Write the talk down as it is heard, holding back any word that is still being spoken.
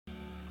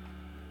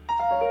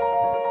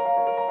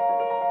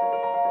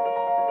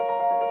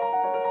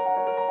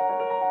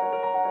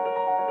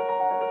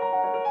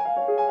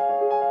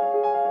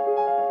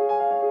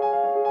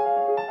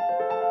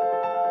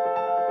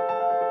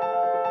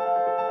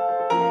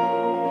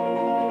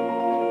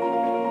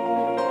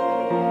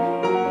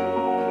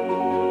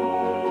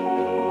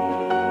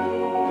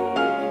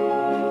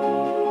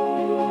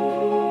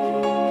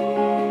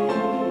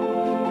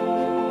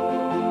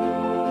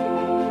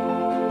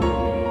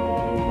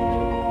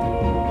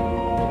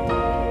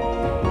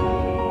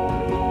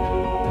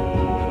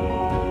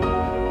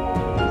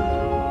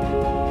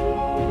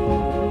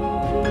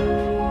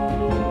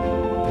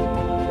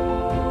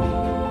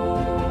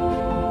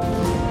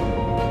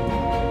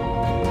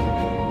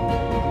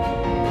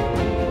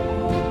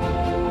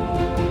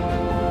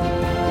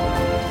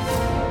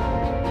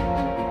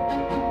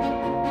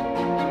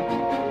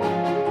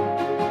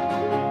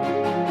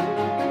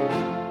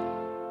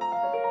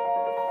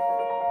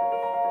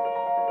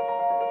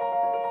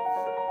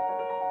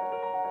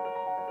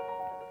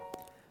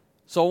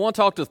So I want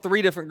to talk to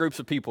three different groups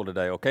of people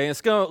today, okay? And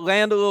it's going to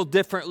land a little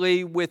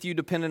differently with you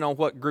depending on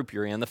what group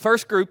you're in. The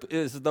first group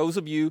is those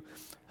of you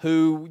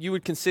who you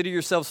would consider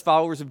yourselves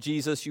followers of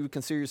Jesus. You would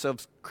consider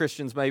yourselves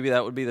Christians, maybe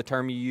that would be the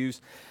term you use.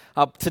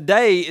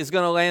 Today is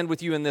going to land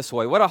with you in this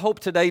way. What I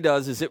hope today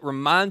does is it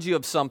reminds you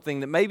of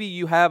something that maybe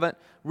you haven't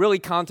really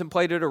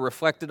contemplated or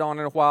reflected on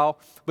in a while,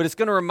 but it's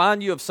going to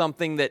remind you of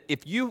something that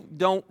if you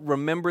don't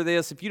remember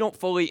this, if you don't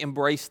fully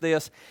embrace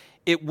this,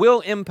 it will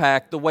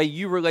impact the way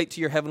you relate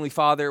to your Heavenly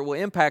Father. It will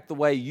impact the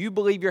way you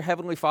believe your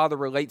Heavenly Father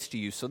relates to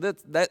you. So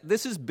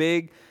this is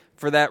big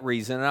for that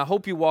reason. And I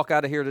hope you walk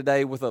out of here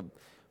today with a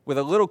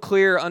little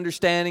clearer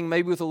understanding,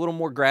 maybe with a little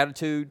more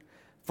gratitude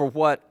for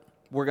what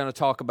we're going to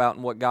talk about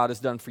and what God has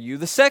done for you.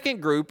 The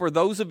second group are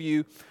those of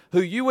you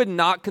who you would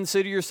not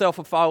consider yourself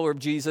a follower of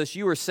Jesus.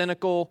 You are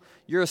cynical,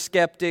 you're a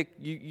skeptic,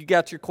 you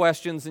got your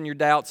questions and your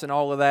doubts and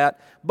all of that.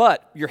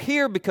 But you're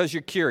here because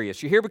you're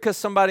curious. You're here because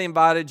somebody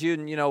invited you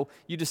and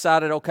you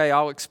decided, okay,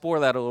 I'll explore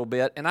that a little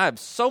bit. And I have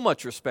so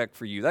much respect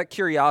for you. That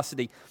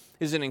curiosity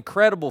is an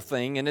incredible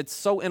thing, and it's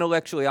so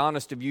intellectually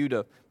honest of you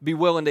to be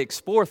willing to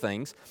explore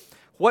things.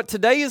 What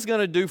today is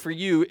going to do for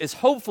you is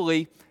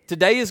hopefully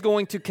today is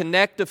going to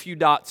connect a few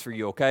dots for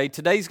you, okay?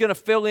 Today's going to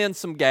fill in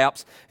some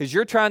gaps as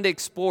you're trying to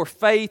explore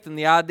faith and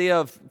the idea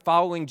of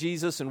following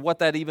Jesus and what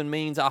that even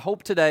means. I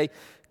hope today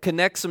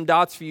connects some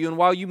dots for you. And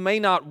while you may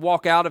not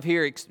walk out of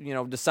here,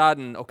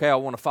 deciding, okay, I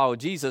want to follow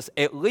Jesus,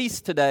 at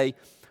least today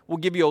will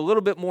give you a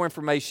little bit more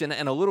information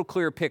and a little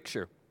clearer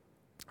picture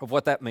of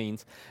what that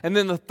means. And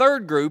then the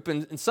third group,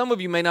 and some of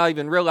you may not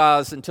even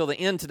realize until the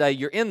end today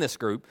you're in this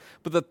group,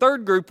 but the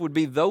third group would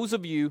be those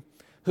of you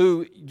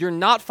who you're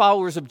not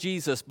followers of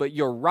Jesus, but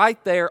you're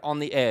right there on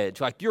the edge.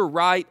 Like you're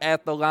right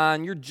at the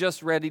line. You're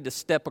just ready to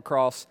step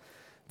across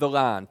the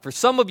line. For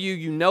some of you,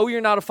 you know you're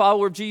not a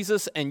follower of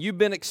Jesus, and you've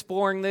been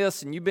exploring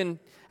this, and you've been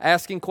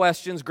asking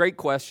questions, great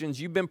questions.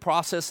 You've been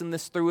processing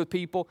this through with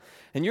people,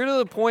 and you're to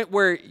the point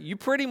where you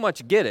pretty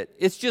much get it.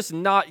 It's just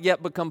not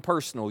yet become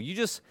personal. You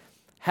just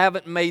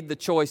haven't made the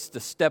choice to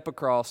step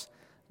across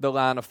the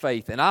line of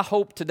faith. And I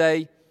hope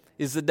today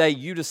is the day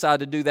you decide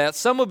to do that.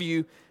 Some of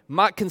you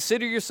might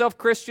consider yourself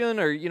Christian,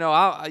 or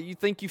you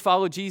think you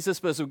follow Jesus,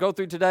 but as we go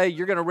through today,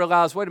 you're going to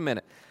realize, wait a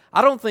minute,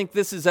 I don't think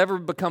this has ever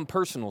become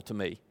personal to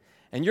me.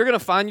 And you're going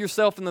to find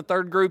yourself in the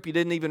third group. You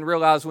didn't even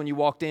realize when you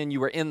walked in you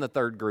were in the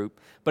third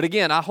group. But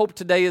again, I hope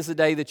today is the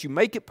day that you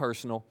make it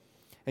personal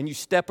and you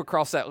step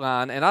across that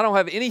line. And I don't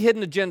have any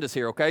hidden agendas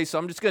here, okay? So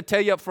I'm just going to tell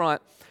you up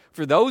front,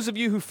 for those of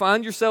you who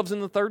find yourselves in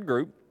the third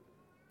group,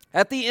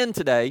 at the end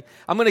today,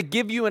 I'm going to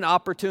give you an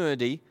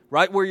opportunity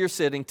right where you're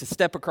sitting to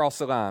step across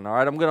the line, all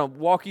right? I'm going to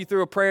walk you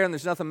through a prayer, and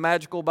there's nothing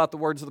magical about the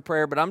words of the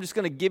prayer, but I'm just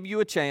going to give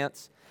you a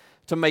chance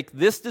to make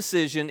this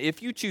decision,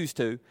 if you choose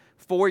to,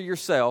 for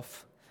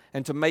yourself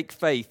and to make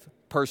faith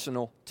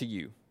personal to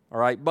you, all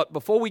right? But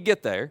before we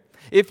get there,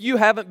 if you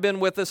haven't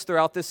been with us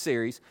throughout this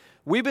series,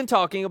 we've been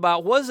talking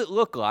about what does it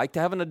look like to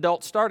have an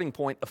adult starting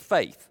point of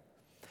faith.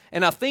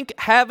 And I think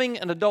having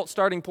an adult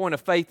starting point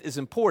of faith is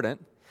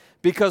important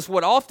because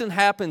what often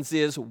happens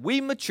is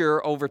we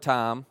mature over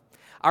time.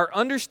 Our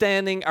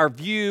understanding, our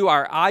view,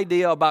 our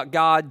idea about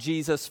God,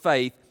 Jesus,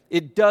 faith,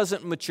 it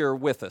doesn't mature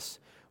with us.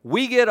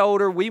 We get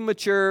older, we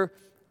mature,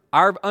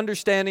 our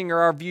understanding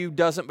or our view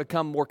doesn't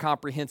become more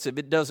comprehensive.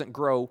 It doesn't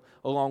grow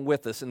along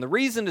with us. And the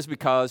reason is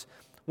because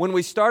when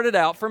we started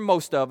out, for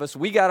most of us,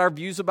 we got our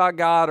views about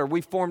God or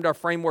we formed our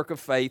framework of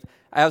faith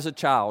as a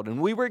child.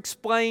 And we were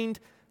explained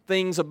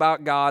things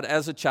about God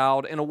as a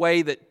child in a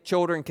way that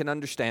children can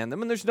understand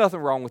them. And there's nothing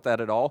wrong with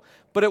that at all.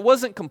 But it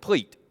wasn't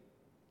complete.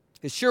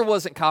 It sure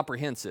wasn't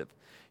comprehensive.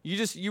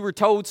 You were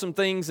told some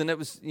things and it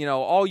was,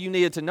 all you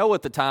needed to know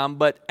at the time.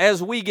 But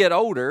as we get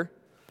older,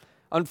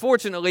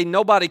 unfortunately,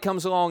 nobody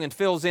comes along and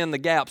fills in the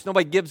gaps.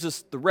 Nobody gives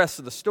us the rest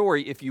of the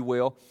story, if you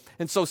will.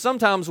 And so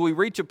sometimes we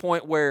reach a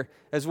point where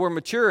as we're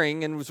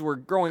maturing and as we're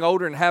growing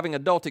older and having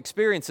adult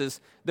experiences,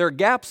 there are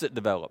gaps that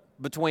develop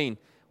between,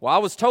 well, I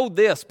was told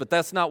this, but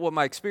that's not what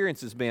my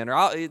experience has been. Or,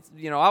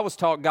 I was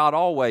taught God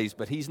always,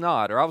 but He's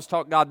not. Or I was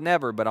taught God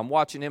never, but I'm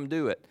watching Him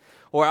do it.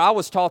 Or I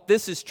was taught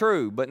this is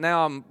true, but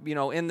now I'm,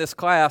 in this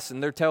class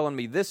and they're telling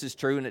me this is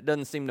true and it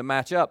doesn't seem to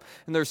match up.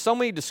 And there's so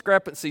many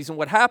discrepancies. And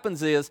what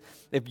happens is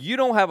if you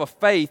don't have a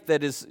faith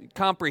that is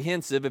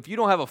comprehensive, if you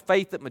don't have a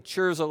faith that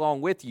matures along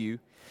with you,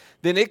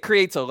 then it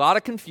creates a lot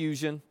of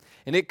confusion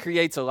and it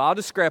creates a lot of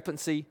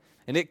discrepancy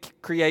and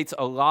it creates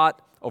a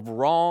lot of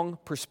wrong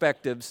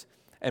perspectives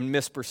and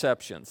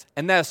misperceptions.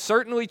 And that's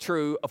certainly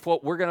true of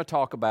what we're going to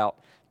talk about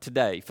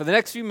today. For the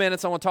next few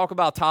minutes, I want to talk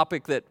about a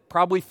topic that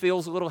probably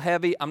feels a little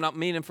heavy. I'm not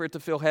meaning for it to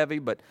feel heavy,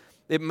 but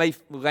it may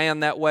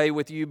land that way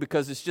with you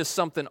because it's just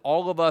something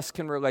all of us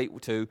can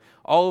relate to,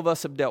 all of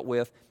us have dealt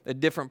with at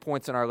different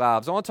points in our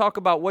lives. I want to talk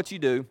about what you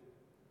do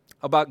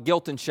about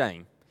guilt and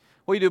shame.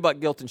 What do you do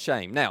about guilt and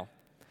shame? Now,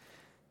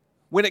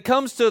 when it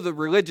comes to the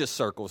religious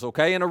circles,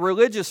 okay, in a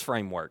religious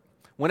framework,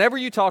 whenever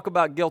you talk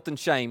about guilt and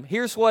shame,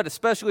 here's what,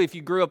 especially if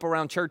you grew up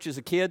around church as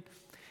a kid,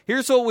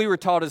 Here's what we were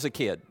taught as a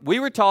kid. We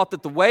were taught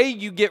that the way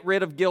you get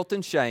rid of guilt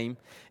and shame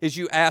is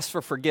you ask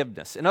for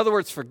forgiveness. In other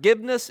words,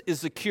 forgiveness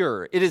is the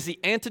cure. It is the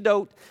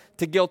antidote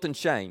to guilt and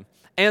shame.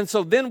 And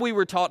so then we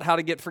were taught how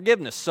to get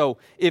forgiveness. So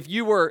if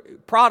you were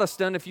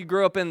Protestant, if you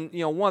grew up in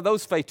one of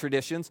those faith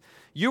traditions,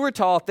 you were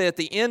taught that at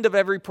the end of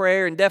every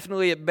prayer, and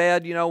definitely at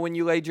bed, when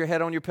you laid your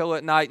head on your pillow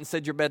at night and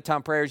said your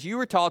bedtime prayers, you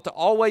were taught to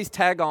always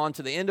tag on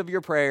to the end of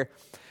your prayer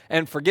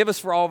and forgive us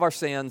for all of our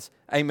sins.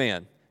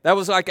 Amen. That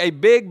was like a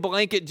big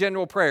blanket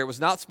general prayer. It was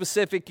not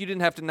specific. You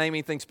didn't have to name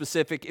anything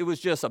specific. It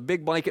was just a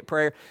big blanket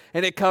prayer,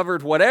 and it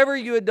covered whatever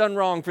you had done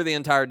wrong for the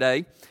entire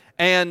day,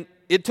 and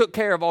it took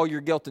care of all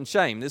your guilt and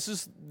shame. This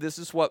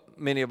is what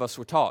many of us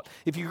were taught.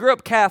 If you grew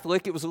up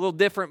Catholic, it was a little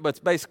different, but it's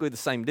basically the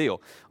same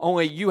deal.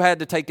 Only you had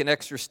to take an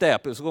extra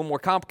step. It was a little more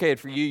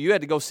complicated for you. You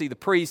had to go see the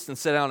priest and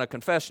sit down in a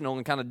confessional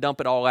and kind of dump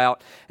it all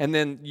out, and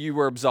then you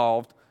were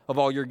absolved of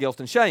all your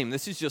guilt and shame.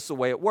 This is just the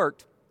way it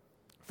worked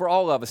for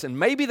all of us. And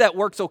maybe that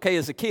works okay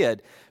as a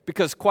kid,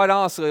 because quite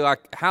honestly,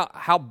 like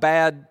how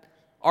bad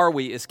are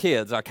we as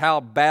kids? Like, how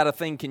bad a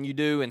thing can you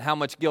do, and how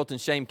much guilt and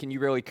shame can you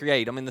really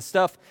create? I mean, the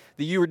stuff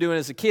that you were doing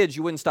as a kid,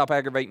 you wouldn't stop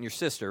aggravating your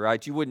sister,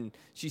 right? You wouldn't.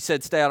 She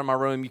said, "Stay out of my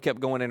room." You kept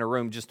going in her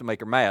room just to make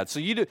her mad. So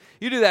you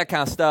do that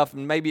kind of stuff,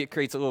 and maybe it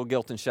creates a little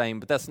guilt and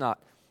shame, but that's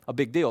not a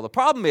big deal. The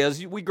problem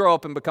is we grow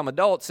up and become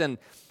adults, and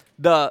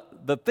the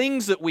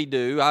things that we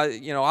do,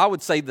 I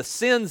would say the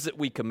sins that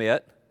we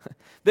commit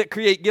that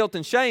create guilt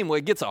and shame, well,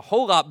 it gets a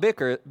whole lot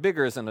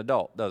bigger as an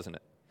adult, doesn't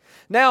it?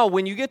 Now,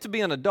 when you get to be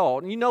an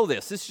adult, and you know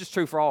this is just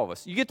true for all of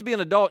us, you get to be an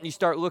adult and you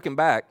start looking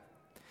back,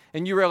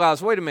 and you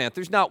realize, wait a minute,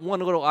 there's not one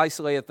little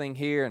isolated thing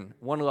here and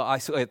one little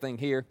isolated thing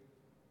here.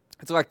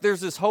 It's like there's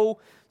this whole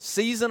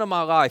season of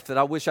my life that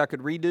I wish I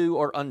could redo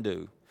or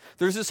undo.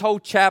 There's this whole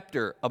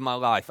chapter of my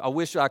life I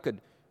wish I could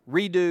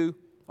redo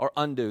or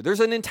undo. There's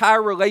an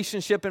entire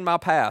relationship in my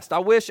past I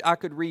wish I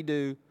could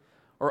redo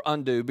or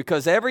undo,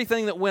 because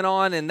everything that went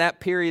on in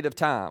that period of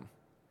time,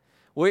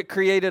 well, it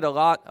created a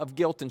lot of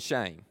guilt and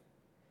shame.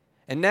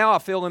 And now I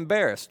feel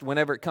embarrassed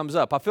whenever it comes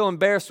up. I feel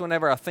embarrassed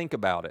whenever I think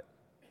about it.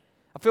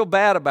 I feel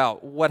bad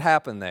about what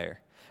happened there.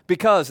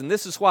 Because, and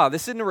this is why,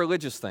 this isn't a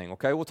religious thing,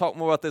 okay? We'll talk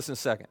more about this in a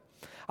second.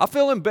 I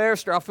feel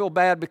embarrassed or I feel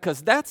bad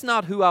because that's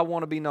not who I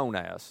want to be known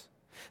as.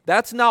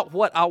 That's not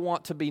what I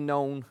want to be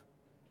known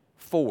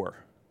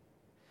for.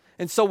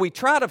 And so we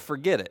try to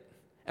forget it,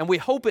 and we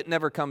hope it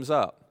never comes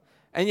up.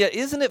 And yet,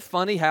 isn't it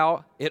funny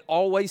how it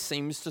always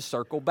seems to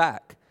circle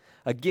back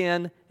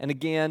again and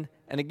again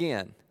and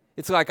again?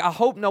 It's like, I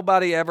hope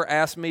nobody ever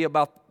asks me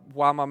about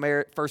why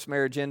my first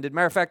marriage ended.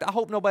 Matter of fact, I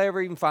hope nobody ever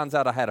even finds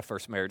out I had a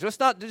first marriage. Let's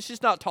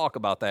just not talk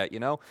about that,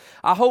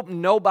 I hope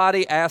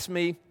nobody asks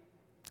me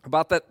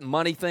about that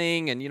money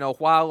thing and,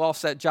 why I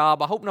lost that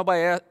job. I hope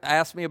nobody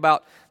asked me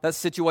about that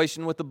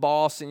situation with the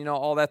boss and,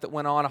 all that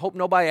went on. I hope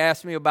nobody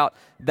asked me about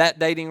that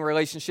dating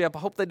relationship. I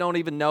hope they don't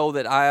even know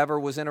that I ever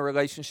was in a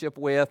relationship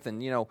with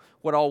and,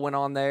 what all went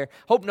on there.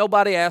 Hope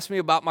nobody asked me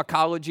about my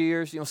college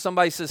years.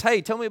 Somebody says,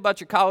 "Hey, tell me about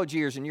your college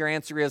years," and your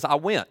answer is, "I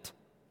went."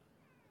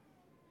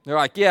 They're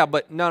like, "Yeah,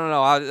 but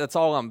no, that's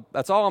all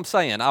I'm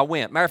saying. I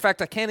went." Matter of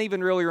fact, I can't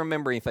even really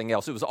remember anything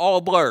else. It was all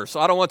a blur, so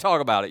I don't want to talk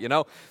about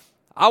it,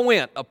 I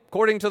went.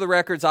 According to the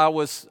records, I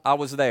was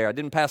there. I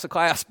didn't pass a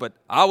class, but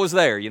I was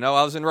there.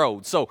 I was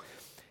enrolled. So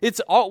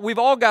we've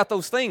all got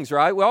those things,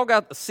 right? We all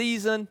got a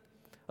season,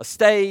 a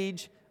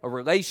stage, a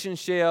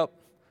relationship,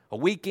 a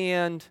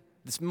weekend,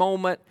 this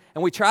moment,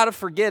 and we try to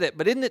forget it.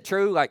 But isn't it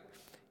true? Like,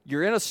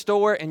 you're in a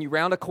store and you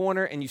round a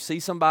corner and you see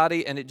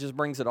somebody and it just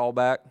brings it all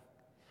back.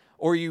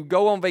 Or you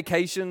go on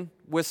vacation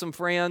with some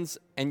friends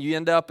and you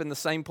end up in the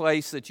same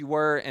place that you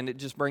were and it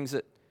just brings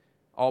it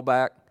all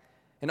back.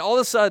 And all of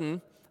a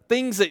sudden,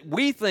 things that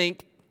we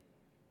think,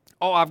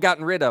 oh, I've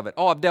gotten rid of it.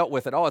 Oh, I've dealt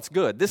with it. Oh, it's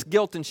good. This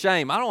guilt and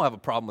shame, I don't have a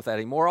problem with that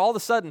anymore. All of a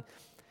sudden,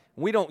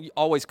 we don't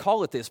always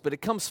call it this, but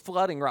it comes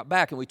flooding right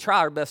back, and we try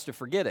our best to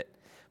forget it.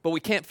 But we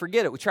can't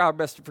forget it. We try our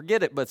best to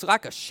forget it, but it's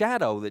like a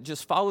shadow that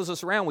just follows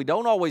us around. We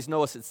don't always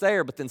notice it's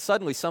there, but then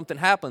suddenly something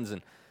happens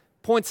and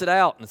points it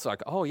out, and it's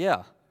like, oh,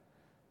 yeah,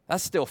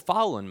 that's still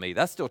following me.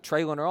 That's still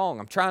trailing along.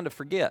 I'm trying to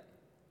forget.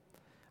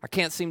 I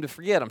can't seem to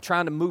forget. I'm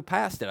trying to move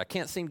past it. I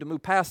can't seem to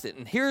move past it.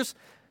 And here's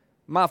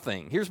my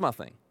thing.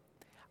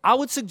 I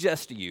would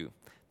suggest to you,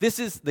 this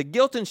is the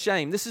guilt and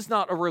shame. This is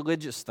not a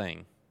religious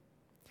thing.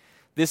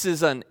 This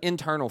is an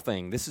internal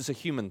thing. This is a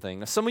human thing.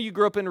 Now, some of you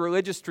grew up in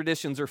religious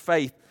traditions or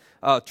faith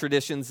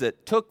traditions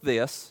that took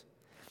this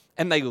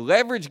and they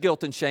leveraged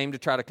guilt and shame to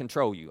try to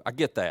control you. I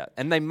get that.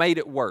 And they made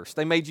it worse.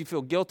 They made you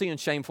feel guilty and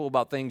shameful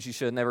about things you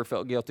should have never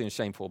felt guilty and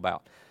shameful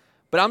about.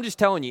 But I'm just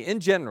telling you, in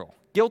general,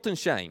 guilt and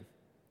shame,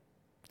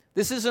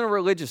 this isn't a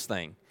religious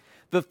thing.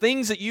 The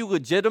things that you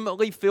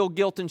legitimately feel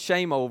guilt and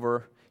shame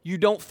over, you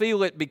don't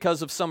feel it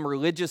because of some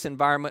religious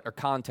environment or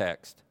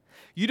context.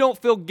 You don't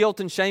feel guilt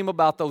and shame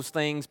about those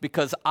things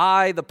because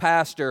I, the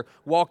pastor,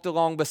 walked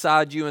along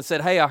beside you and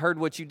said, "Hey, I heard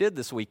what you did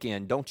this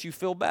weekend. Don't you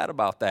feel bad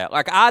about that?"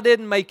 Like, I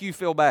didn't make you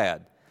feel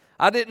bad.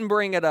 I didn't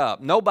bring it up.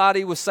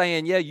 Nobody was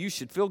saying, "Yeah, you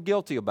should feel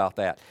guilty about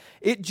that."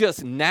 It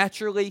just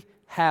naturally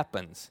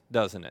happens,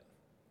 doesn't it?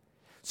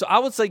 So I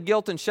would say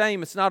guilt and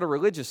shame, it's not a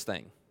religious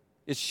thing.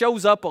 It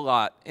shows up a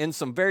lot in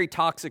some very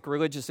toxic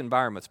religious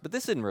environments, but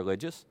this isn't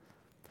religious.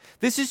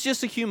 This is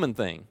just a human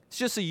thing. It's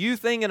just a you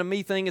thing and a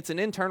me thing. It's an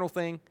internal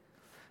thing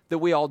that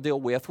we all deal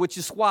with, which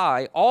is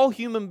why all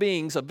human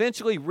beings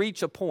eventually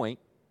reach a point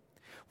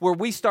where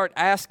we start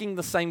asking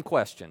the same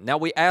question. Now,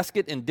 we ask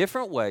it in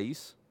different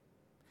ways,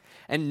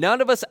 and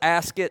none of us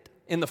ask it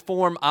in the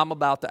form I'm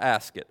about to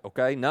ask it,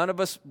 okay? None of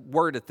us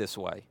word it this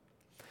way.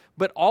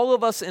 But all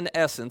of us, in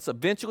essence,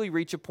 eventually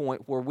reach a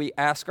point where we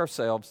ask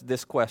ourselves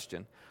this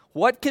question: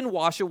 what can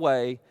wash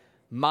away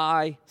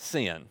my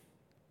sin?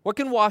 What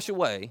can wash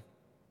away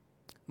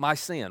my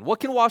sin?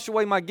 What can wash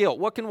away my guilt?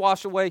 What can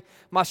wash away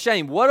my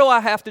shame? What do I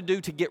have to do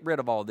to get rid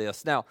of all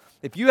this? Now,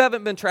 if you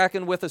haven't been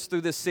tracking with us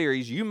through this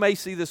series, you may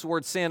see this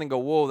word sin and go,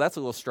 whoa, that's a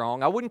little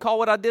strong. I wouldn't call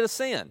what I did a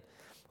sin.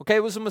 Okay,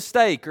 it was a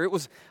mistake, or it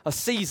was a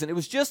season. It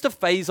was just a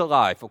phase of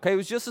life, okay? It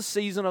was just a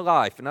season of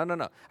life.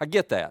 No. I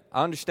get that.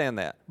 I understand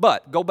that.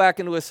 But go back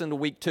and listen to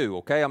week 2,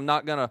 okay? I'm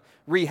not going to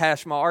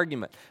rehash my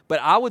argument.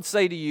 But I would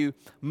say to you,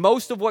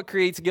 most of what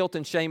creates guilt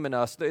and shame in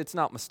us, it's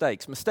not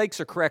mistakes. Mistakes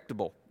are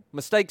correctable.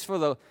 Mistakes, for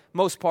the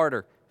most part,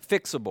 are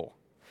fixable.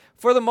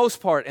 For the most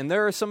part, and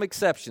there are some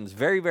exceptions,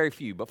 very, very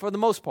few, but for the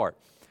most part,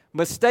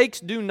 mistakes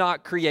do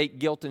not create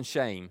guilt and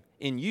shame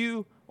in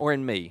you or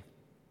in me.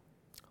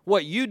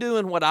 What you do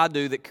and what I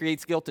do that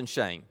creates guilt and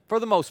shame,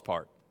 for the most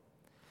part,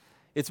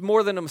 it's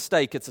more than a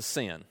mistake, it's a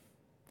sin.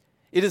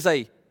 It is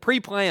a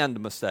pre-planned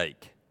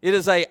mistake. It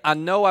is I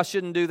know I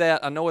shouldn't do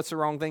that. I know it's the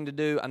wrong thing to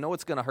do. I know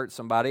it's going to hurt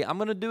somebody. I'm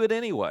going to do it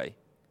anyway.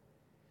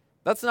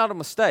 That's not a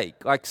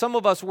mistake. Like some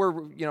of us,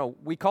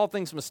 we call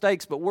things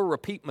mistakes, but we're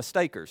repeat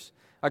mistakers.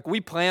 Like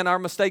we plan our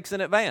mistakes in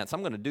advance.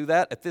 I'm going to do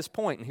that at this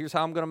point, and here's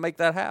how I'm going to make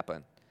that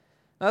happen.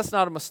 Now, that's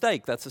not a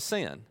mistake. That's a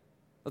sin.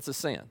 That's a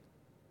sin.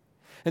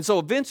 And so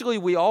eventually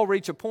we all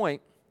reach a point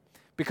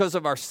because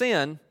of our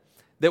sin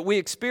that we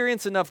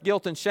experience enough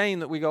guilt and shame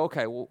that we go,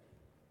 okay, well,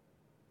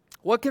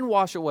 what can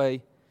wash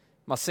away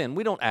my sin?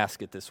 We don't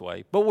ask it this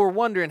way, but we're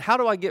wondering, how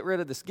do I get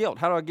rid of this guilt?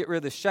 How do I get rid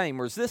of this shame?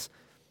 Or is this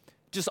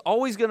just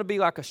always going to be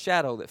like a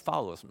shadow that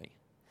follows me?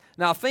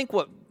 Now, I think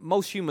what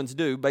most humans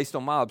do, based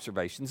on my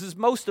observations, is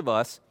most of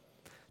us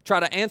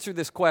try to answer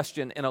this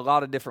question in a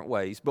lot of different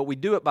ways, but we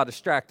do it by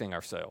distracting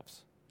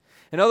ourselves.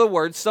 In other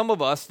words, some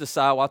of us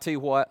decide, well, I'll tell you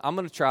what, I'm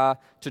going to try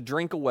to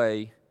drink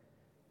away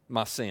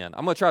my sin.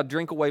 I'm going to try to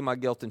drink away my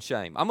guilt and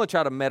shame. I'm going to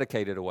try to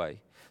medicate it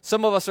away.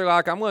 Some of us are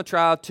like, I'm going to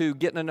try to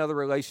get in another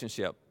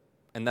relationship,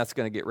 and that's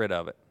going to get rid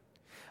of it.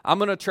 I'm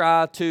going to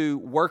try to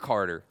work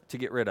harder to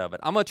get rid of it.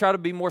 I'm going to try to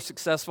be more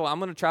successful. I'm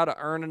going to try to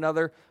earn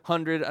another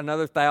 $100,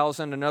 another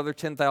 $1,000, another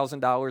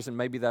 $10,000, and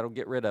maybe that'll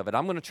get rid of it.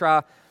 I'm going to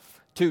try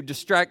to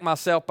distract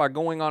myself by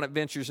going on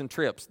adventures and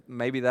trips.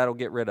 Maybe that'll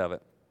get rid of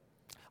it.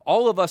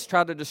 All of us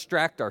try to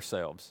distract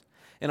ourselves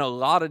in a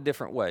lot of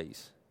different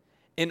ways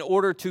in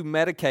order to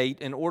medicate,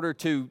 in order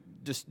to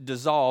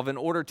dissolve, in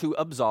order to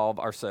absolve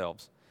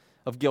ourselves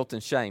of guilt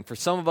and shame. For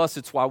some of us,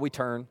 it's why we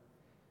turn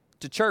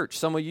to church.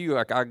 Some of you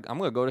are like, I'm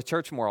going to go to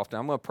church more often.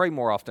 I'm going to pray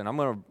more often. I'm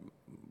going to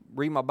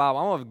read my Bible.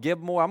 I'm going to give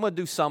more. I'm going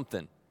to do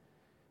something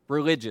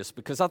religious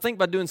because I think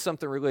by doing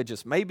something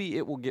religious, maybe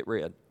it will get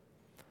rid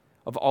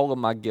of all of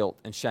my guilt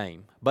and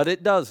shame. But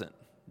it doesn't,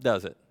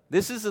 does it?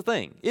 This is the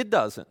thing. It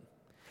doesn't.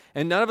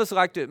 And none of us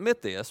like to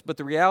admit this, but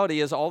the reality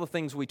is all the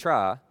things we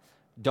try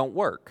don't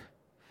work.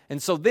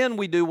 And so then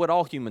we do what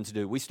all humans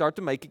do. We start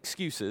to make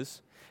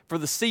excuses for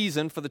the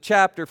season, for the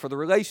chapter, for the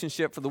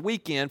relationship, for the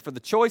weekend, for the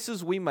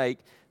choices we make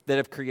that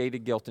have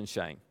created guilt and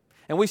shame.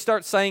 And we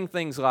start saying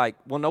things like,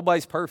 well,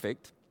 nobody's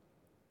perfect.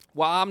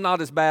 Well, I'm not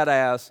as bad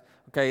as,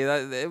 okay,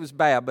 it was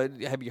bad,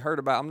 but have you heard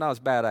about, I'm not as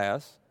bad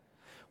as.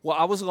 Well,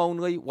 I was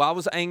lonely. Well, I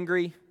was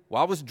angry.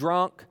 Well, I was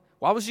drunk.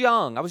 Well, I was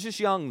young. I was just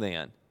young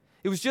then.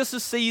 It was just a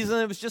season.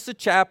 It was just a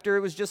chapter. It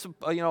was just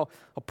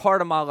a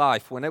part of my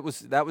life when that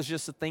was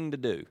just a thing to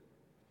do.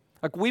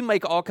 Like we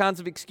make all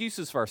kinds of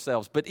excuses for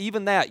ourselves, but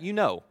even that, you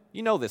know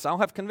this. I don't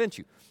have to convince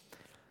you.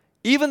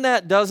 Even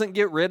that doesn't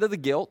get rid of the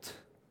guilt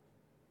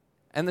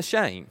and the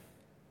shame.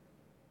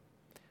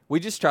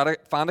 We just try to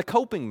find a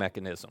coping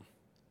mechanism.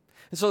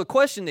 And so the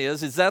question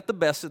is that the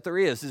best that there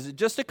is? Is it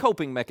just a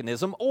coping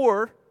mechanism,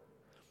 or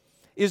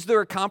is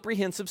there a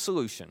comprehensive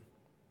solution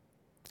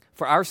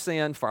for our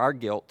sin, for our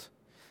guilt,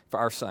 for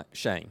our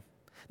shame?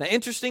 Now,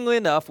 interestingly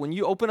enough, when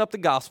you open up the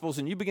Gospels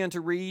and you begin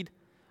to read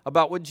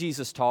about what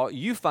Jesus taught,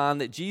 you find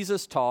that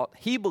Jesus taught,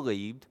 he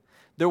believed,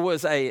 there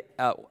was a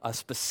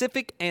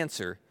specific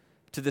answer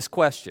to this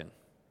question.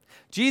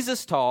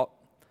 Jesus taught,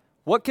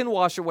 what can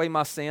wash away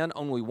my sin?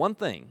 Only one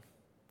thing: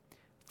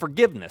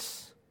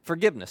 forgiveness.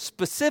 Forgiveness.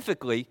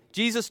 Specifically,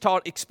 Jesus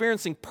taught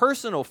experiencing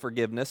personal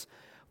forgiveness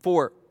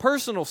for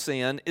personal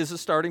sin is a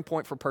starting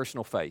point for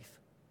personal faith.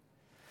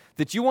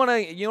 That you want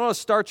to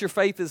start your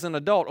faith as an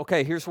adult,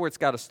 okay, here's where it's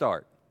got to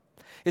start.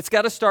 It's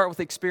got to start with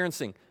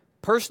experiencing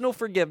personal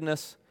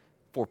forgiveness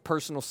for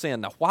personal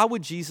sin. Now, why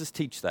would Jesus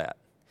teach that?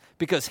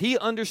 Because he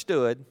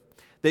understood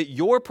that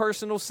your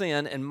personal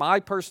sin and my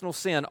personal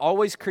sin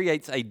always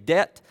creates a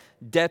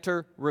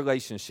debt-debtor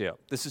relationship.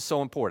 This is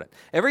so important.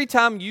 Every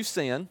time you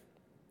sin,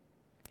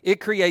 It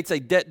creates a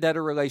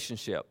debt-debtor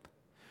relationship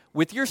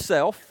with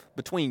yourself,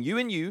 between you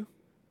and you,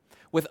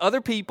 with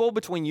other people,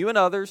 between you and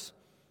others,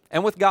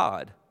 and with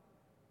God,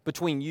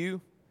 between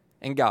you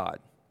and God.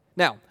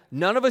 Now,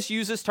 none of us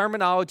use this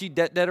terminology,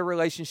 debt-debtor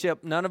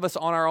relationship. None of us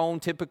on our own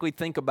typically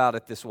think about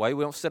it this way.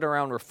 We don't sit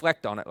around and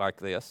reflect on it like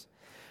this.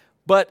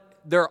 But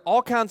there are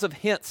all kinds of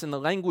hints in the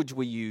language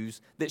we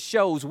use that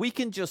shows we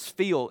can just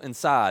feel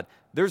inside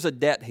there's a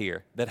debt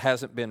here that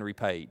hasn't been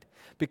repaid.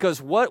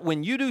 Because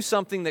when you do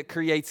something that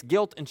creates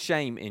guilt and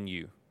shame in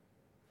you,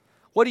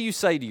 what do you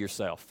say to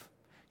yourself?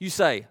 You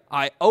say,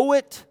 I owe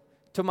it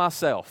to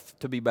myself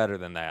to be better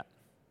than that.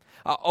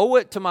 I owe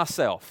it to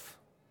myself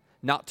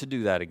not to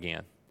do that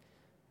again.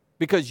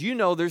 Because you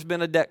know there's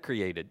been a debt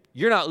created.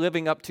 You're not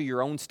living up to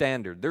your own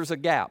standard. There's a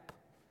gap.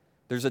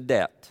 There's a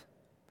debt.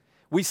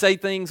 We say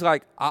things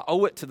like, I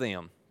owe it to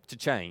them to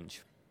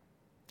change.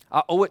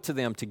 I owe it to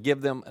them to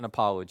give them an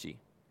apology.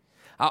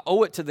 I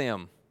owe it to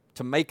them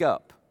to make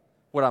up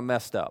what I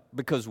messed up.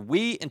 Because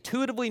we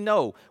intuitively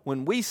know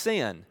when we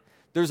sin,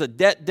 there's a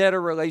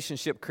debt-debtor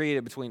relationship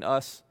created between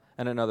us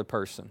and another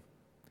person.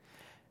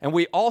 And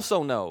we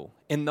also know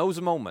in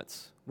those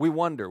moments, we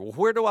wonder, well,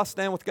 where do I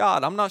stand with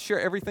God? I'm not sure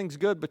everything's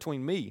good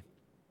between me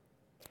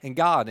and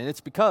God. And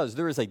it's because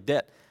there is a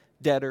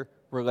debt-debtor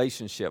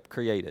relationship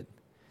created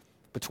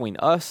between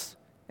us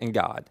and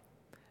God.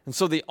 And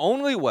so the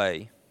only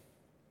way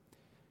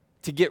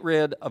to get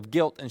rid of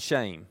guilt and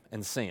shame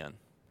and sin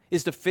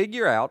is to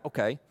figure out,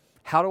 okay,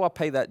 how do I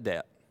pay that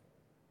debt?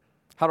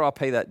 How do I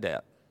pay that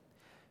debt?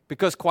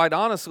 Because quite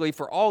honestly,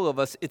 for all of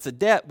us, it's a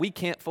debt we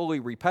can't fully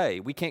repay.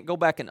 We can't go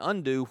back and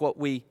undo what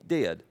we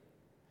did.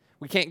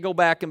 We can't go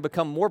back and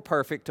become more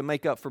perfect to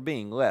make up for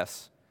being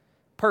less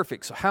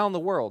perfect. So how in the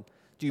world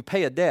do you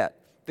pay a debt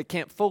that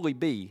can't fully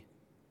be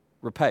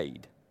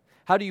repaid?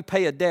 How do you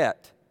pay a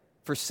debt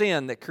for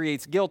sin that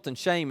creates guilt and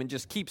shame and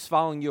just keeps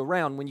following you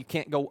around when you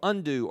can't go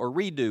undo or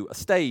redo a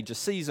stage, a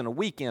season, a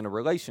weekend, a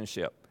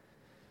relationship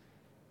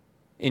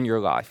in your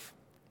life?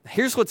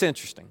 Here's what's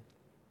interesting.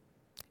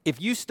 If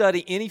you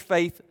study any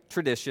faith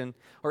tradition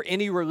or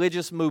any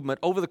religious movement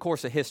over the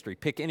course of history,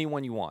 pick any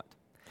one you want,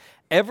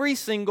 every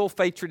single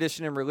faith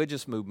tradition and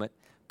religious movement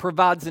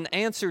provides an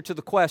answer to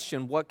the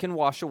question, what can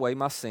wash away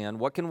my sin?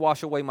 What can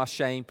wash away my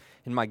shame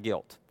and my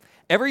guilt?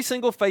 Every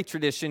single faith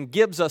tradition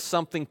gives us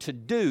something to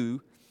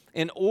do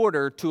in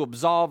order to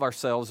absolve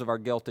ourselves of our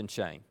guilt and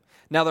shame.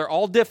 Now, they're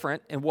all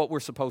different in what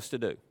we're supposed to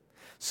do.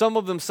 Some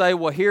of them say,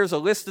 well, here's a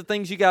list of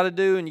things you got to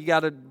do, and you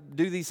got to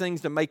do these things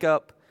to make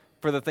up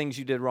for the things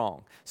you did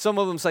wrong. Some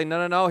of them say,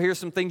 no, here's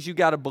some things you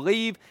got to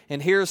believe,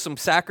 and here's some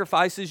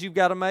sacrifices you've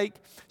got to make.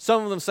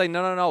 Some of them say,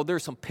 no,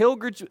 there's some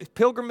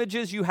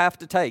pilgrimages you have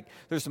to take.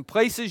 There's some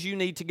places you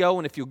need to go,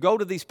 and if you go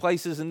to these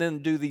places and then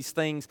do these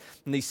things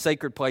in these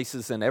sacred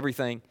places, then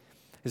everything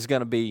is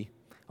going to be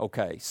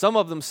okay. Some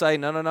of them say,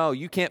 no,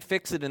 you can't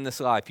fix it in this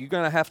life. You're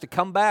going to have to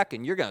come back,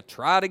 and you're going to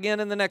try it again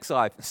in the next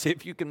life and see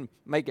if you can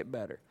make it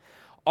better.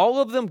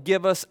 All of them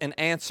give us an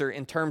answer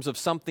in terms of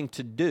something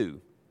to do.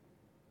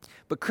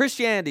 But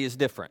Christianity is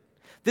different.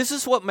 This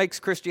is what makes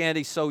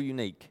Christianity so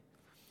unique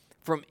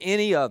from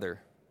any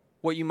other,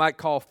 what you might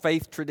call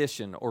faith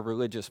tradition or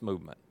religious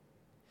movement.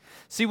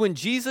 See, when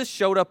Jesus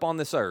showed up on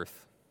this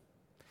earth,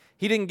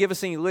 he didn't give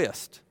us any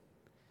list,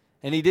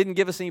 and he didn't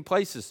give us any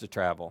places to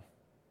travel,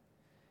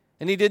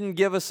 and he didn't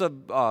give us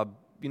a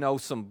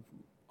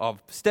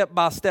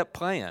step-by-step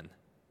plan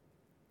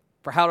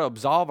for how to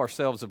absolve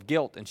ourselves of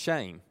guilt and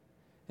shame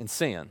and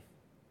sin.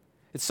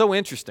 It's so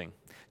interesting.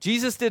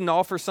 Jesus didn't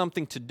offer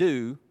something to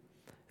do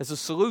as a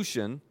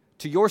solution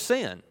to your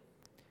sin.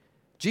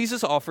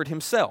 Jesus offered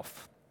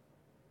himself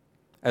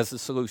as a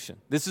solution.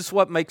 This is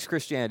what makes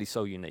Christianity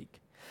so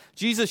unique.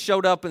 Jesus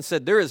showed up and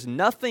said, there is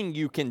nothing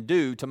you can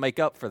do to make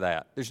up for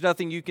that. There's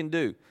nothing you can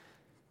do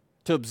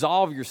to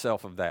absolve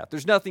yourself of that.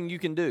 There's nothing you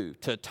can do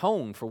to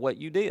atone for what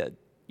you did.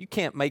 You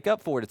can't make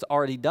up for it. It's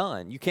already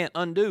done. You can't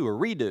undo or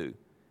redo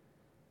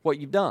what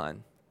you've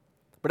done.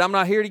 But I'm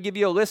not here to give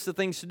you a list of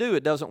things to do.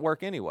 It doesn't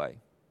work anyway.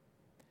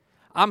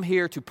 I'm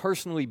here to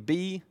personally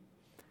be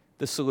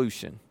the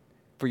solution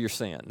for your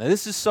sin. Now,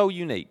 this is so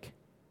unique.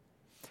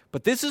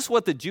 But this is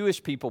what the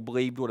Jewish people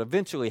believed would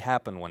eventually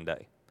happen one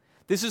day.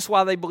 This is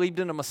why they believed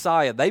in a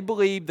Messiah. They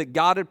believed that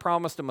God had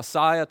promised a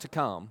Messiah to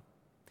come,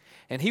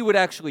 and he would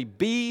actually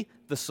be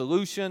the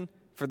solution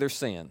for their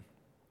sin.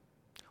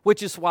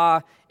 Which is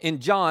why in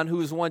John, who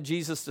is one of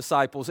Jesus'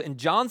 disciples, in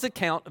John's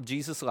account of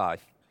Jesus'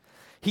 life,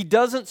 he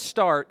doesn't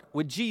start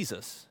with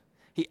Jesus.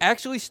 He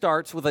actually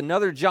starts with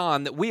another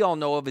John that we all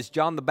know of as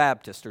John the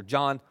Baptist or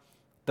John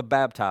the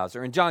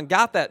Baptizer. And John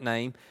got that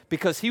name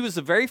because he was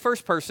the very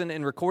first person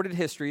in recorded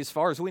history, as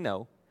far as we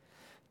know,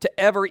 to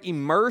ever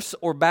immerse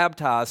or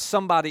baptize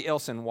somebody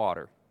else in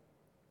water.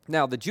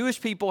 Now, the Jewish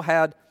people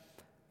had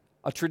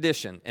a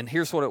tradition, and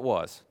here's what it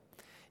was.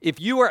 If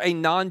you were a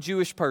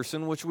non-Jewish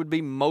person, which would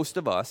be most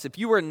of us, if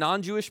you were a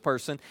non-Jewish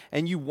person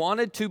and you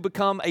wanted to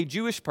become a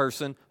Jewish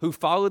person who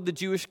followed the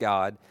Jewish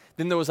God,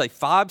 then there was a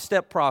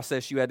 5-step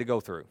process you had to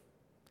go through.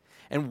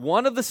 And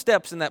one of the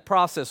steps in that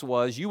process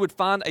was you would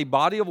find a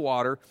body of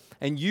water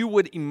and you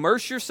would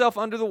immerse yourself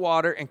under the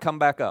water and come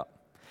back up.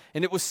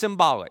 And it was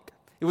symbolic.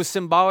 It was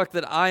symbolic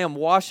that I am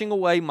washing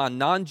away my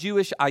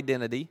non-Jewish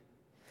identity,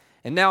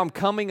 and now I'm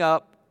coming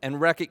up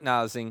and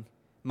recognizing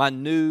my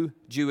new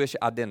Jewish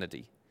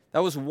identity.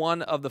 That was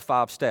one of the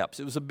 5 steps.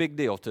 It was a big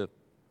deal to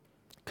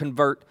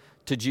convert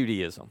to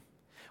Judaism.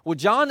 Well,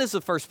 John is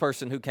the first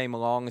person who came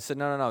along and said,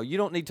 no, you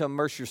don't need to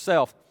immerse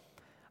yourself.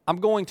 I'm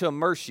going to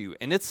immerse you,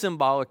 and it's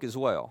symbolic as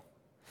well.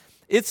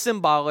 It's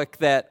symbolic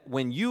that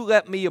when you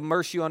let me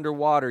immerse you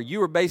underwater, you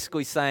are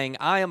basically saying,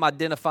 I am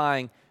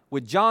identifying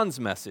with John's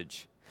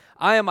message.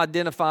 I am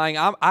identifying,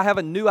 I have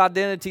a new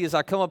identity as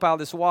I come up out of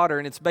this water,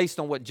 and it's based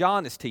on what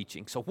John is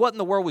teaching. So what in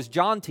the world was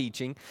John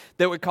teaching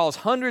that would cause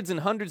hundreds and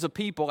hundreds of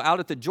people out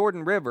at the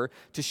Jordan River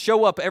to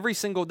show up every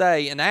single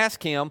day and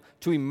ask him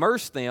to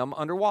immerse them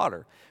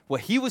underwater? Well,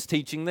 he was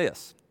teaching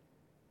this.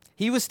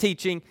 He was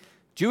teaching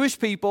Jewish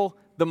people,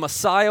 the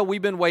Messiah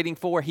we've been waiting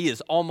for, he is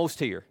almost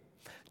here.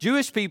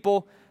 Jewish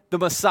people, the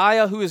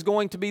Messiah who is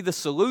going to be the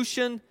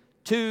solution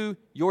to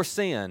your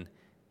sin,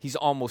 he's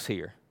almost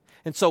here.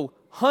 And so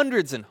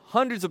hundreds and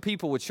hundreds of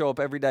people would show up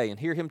every day and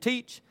hear him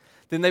teach.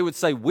 Then they would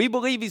say, we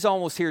believe he's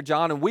almost here,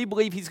 John, and we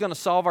believe he's going to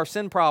solve our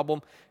sin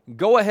problem.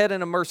 Go ahead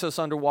and immerse us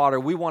underwater.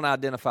 We want to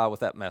identify with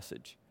that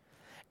message.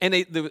 And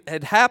it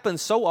had happened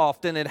so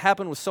often, it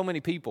happened with so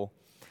many people,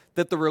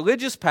 that the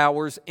religious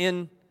powers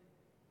in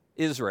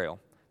Israel,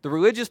 the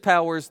religious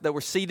powers that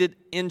were seated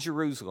in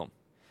Jerusalem,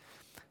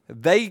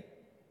 they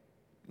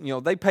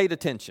paid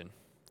attention.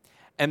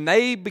 And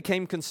they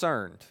became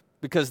concerned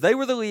because they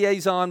were the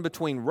liaison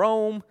between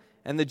Rome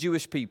and the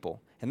Jewish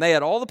people. And they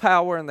had all the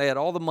power and they had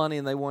all the money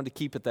and they wanted to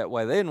keep it that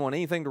way. They didn't want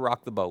anything to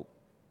rock the boat.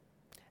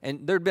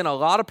 And there'd been a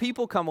lot of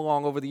people come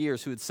along over the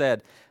years who had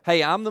said,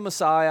 hey, I'm the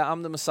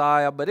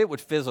Messiah, but it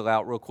would fizzle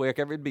out real quick.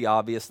 It would be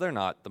obvious they're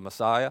not the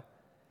Messiah.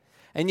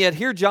 And yet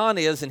here John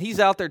is, and he's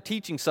out there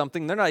teaching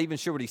something. They're not even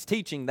sure what he's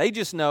teaching. They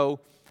just know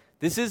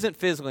this isn't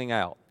fizzling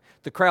out.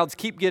 The crowds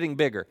keep getting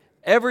bigger.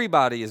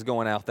 Everybody is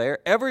going out there.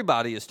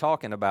 Everybody is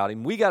talking about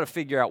him. We got to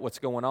figure out what's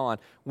going on.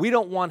 We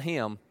don't want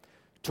him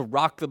to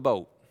rock the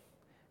boat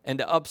and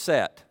to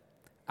upset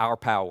our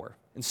power.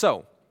 And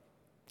so,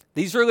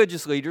 these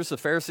religious leaders, the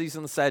Pharisees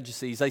and the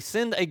Sadducees, they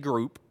send a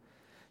group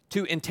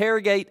to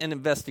interrogate and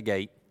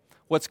investigate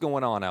what's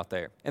going on out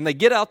there. And they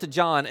get out to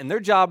John, and their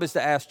job is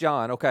to ask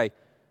John, okay,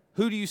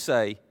 who do you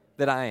say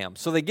that I am?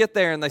 So they get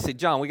there and they say,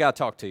 John, we got to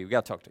talk to you.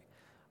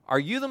 Are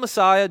you the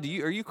Messiah?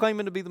 Are you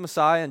claiming to be the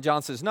Messiah? And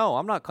John says, no,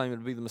 I'm not claiming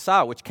to be the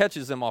Messiah, which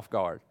catches them off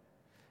guard.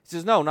 He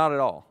says, no, not at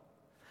all.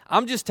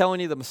 I'm just telling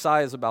you the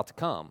Messiah is about to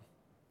come.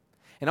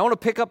 And I want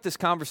to pick up this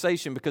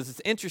conversation because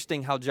it's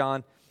interesting how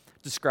John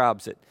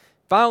describes it.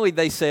 Finally,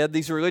 they said,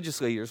 these religious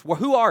leaders, well,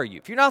 who are you?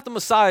 If you're not the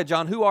Messiah,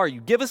 John, who are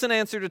you? Give us an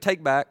answer to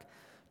take back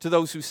to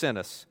those who sent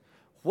us.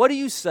 What do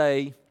you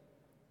say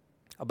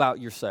about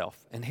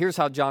yourself? And here's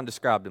how John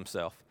described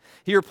himself.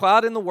 He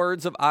replied in the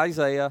words of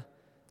Isaiah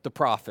the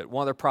prophet,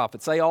 one of their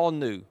prophets. They all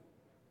knew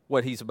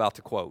what he's about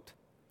to quote.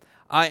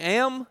 I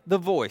am the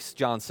voice,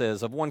 John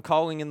says, of one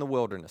calling in the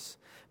wilderness.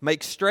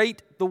 Make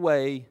straight the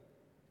way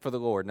for the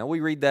Lord. Now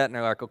we read that and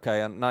they're like,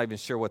 okay, I'm not even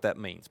sure what that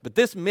means. But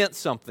this meant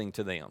something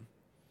to them.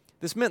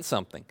 This meant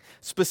something.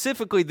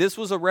 Specifically, this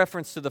was a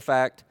reference to the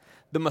fact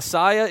the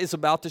Messiah is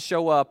about to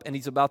show up and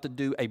he's about to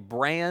do a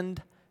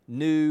brand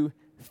new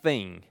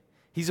thing.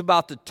 He's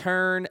about to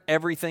turn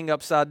everything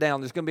upside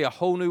down. There's going to be a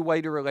whole new way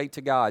to relate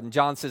to God. And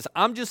John says,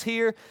 I'm just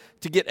here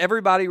to get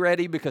everybody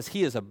ready because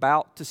he is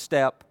about to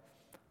step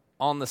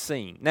on the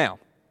scene. Now,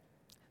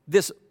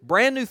 this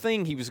brand new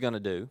thing he was going to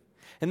do,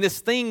 and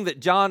this thing that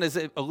John is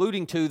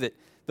alluding to, that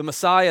the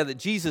Messiah, that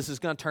Jesus is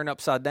going to turn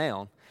upside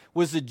down,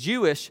 was the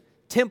Jewish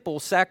temple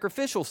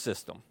sacrificial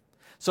system.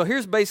 So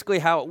here's basically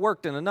how it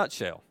worked in a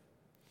nutshell.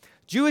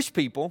 Jewish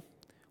people,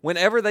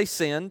 whenever they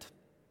sinned,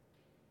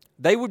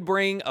 they would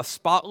bring a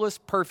spotless,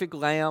 perfect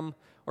lamb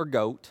or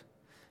goat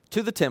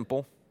to the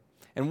temple,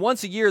 and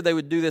once a year they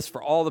would do this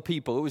for all the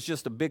people. It was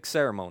just a big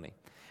ceremony.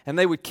 And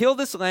they would kill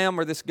this lamb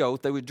or this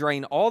goat, they would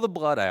drain all the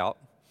blood out,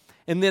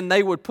 and then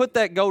they would put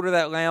that goat or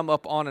that lamb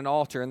up on an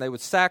altar, and they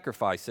would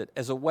sacrifice it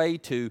as a way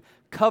to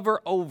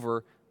cover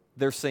over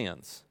their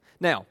sins.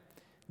 Now,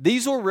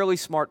 these were really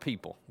smart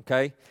people,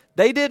 okay?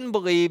 They didn't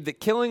believe that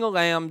killing a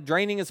lamb,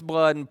 draining its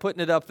blood, and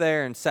putting it up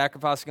there and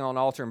sacrificing it on an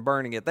altar and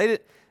burning it, they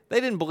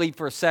didn't believe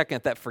for a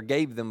second that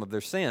forgave them of their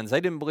sins.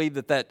 They didn't believe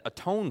that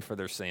atoned for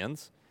their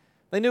sins.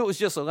 They knew it was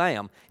just a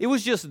lamb. It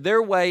was just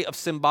their way of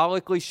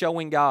symbolically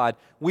showing God,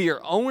 we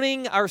are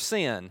owning our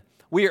sin.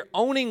 We are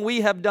owning we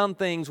have done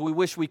things we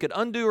wish we could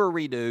undo or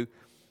redo,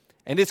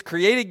 and it's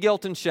created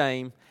guilt and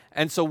shame.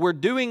 And so we're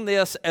doing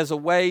this as a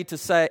way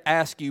to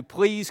ask you,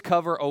 please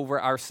cover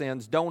over our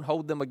sins. Don't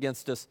hold them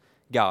against us,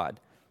 God.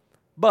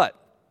 But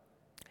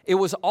it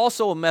was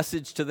also a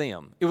message to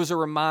them. It was a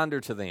reminder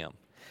to them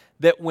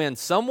that when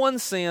someone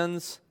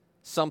sins,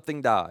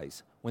 something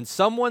dies. When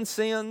someone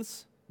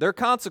sins, there are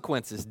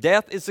consequences.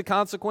 Death is the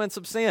consequence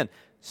of sin.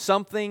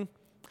 Something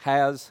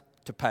has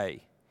to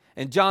pay.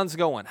 And John's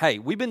going, hey,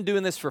 we've been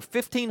doing this for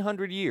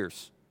 1,500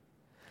 years.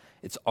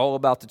 It's all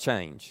about to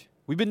change.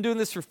 We've been doing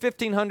this for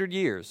 1,500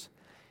 years.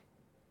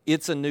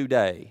 It's a new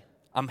day.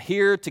 I'm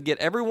here to get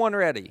everyone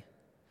ready.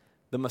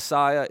 The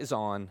Messiah is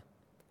on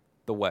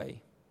the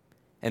way.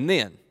 And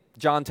then,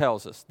 John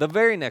tells us, the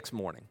very next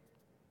morning,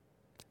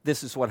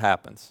 this is what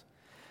happens.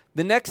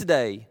 The next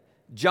day,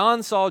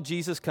 John saw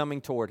Jesus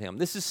coming toward him.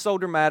 This is so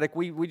dramatic,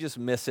 we just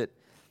miss it.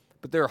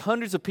 But there are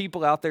hundreds of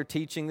people out there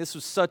teaching. This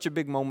was such a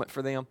big moment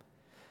for them.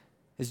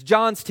 As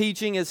John's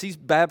teaching, as he's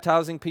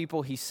baptizing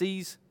people, he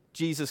sees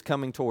Jesus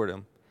coming toward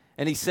him.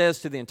 And he says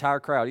to the entire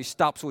crowd, he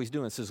stops what he's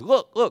doing and says,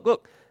 look, look,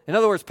 look. In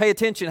other words, pay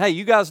attention. Hey,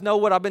 you guys know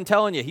what I've been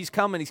telling you. He's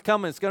coming, he's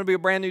coming. It's going to be a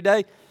brand new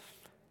day.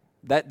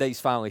 That day's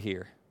finally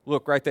here.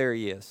 Look, right there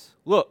he is.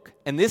 Look.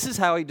 And this is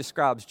how he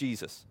describes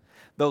Jesus.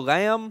 The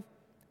Lamb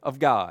of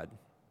God.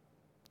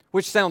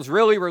 Which sounds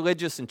really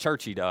religious and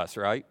churchy to us,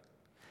 right?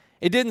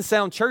 It didn't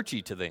sound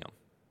churchy to them.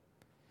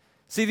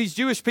 See, these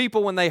Jewish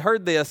people, when they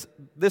heard this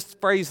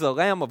phrase, the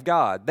Lamb of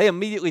God, they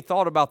immediately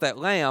thought about that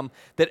lamb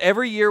that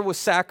every year was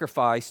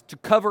sacrificed to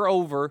cover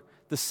over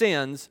the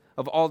sins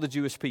of all the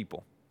Jewish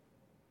people.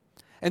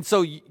 And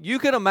so you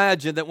can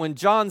imagine that when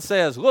John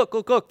says, look,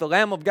 look, look, the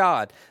Lamb of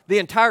God, the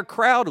entire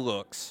crowd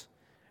looks.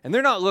 And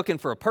they're not looking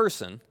for a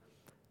person.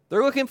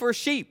 They're looking for a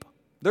sheep.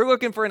 They're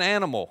looking for an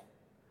animal.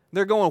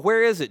 They're going,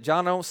 where is it?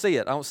 John, I don't see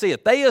it. I don't see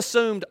it. They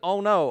assumed,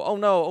 oh no, oh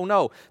no, oh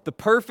no. The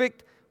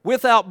perfect,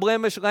 without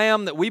blemish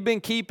lamb that we've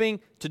been keeping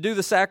to do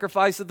the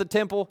sacrifice at the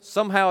temple,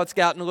 somehow it's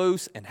gotten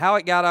loose. And how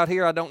it got out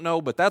here, I don't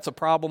know, but that's a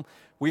problem.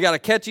 We got to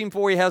catch him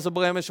before he has a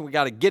blemish, and we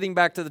got to get him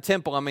back to the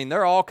temple. I mean,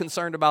 they're all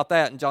concerned about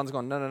that. And John's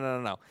going, no, no, no,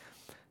 no, no.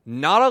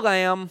 Not a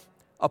lamb,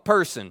 a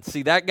person.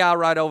 See that guy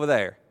right over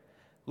there?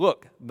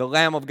 Look, the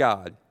Lamb of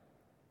God.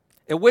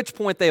 At which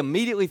point they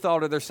immediately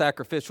thought of their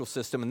sacrificial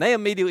system, and they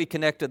immediately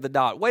connected the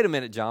dot. Wait a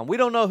minute, John. We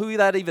don't know who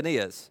that even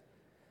is.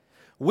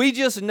 We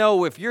just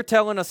know if you're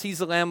telling us he's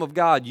the Lamb of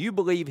God, you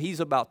believe he's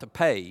about to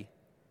pay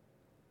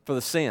for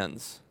the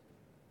sins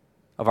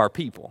of our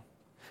people.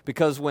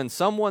 Because when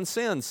someone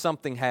sins,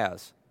 something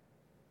has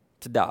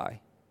to die.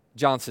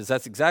 John says,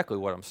 that's exactly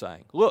what I'm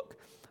saying. Look,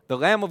 the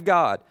Lamb of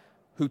God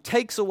who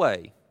takes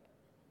away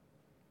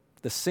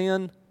the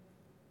sin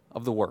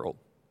of the world.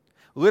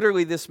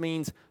 Literally, this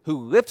means who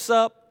lifts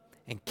up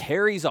and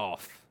carries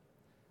off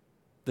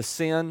the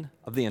sin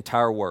of the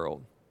entire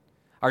world.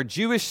 Our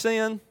Jewish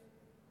sin,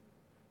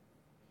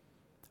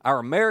 our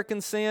American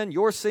sin,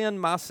 your sin,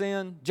 my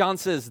sin. John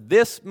says,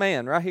 this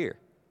man right here,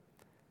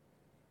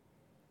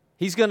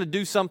 he's going to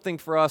do something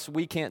for us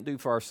we can't do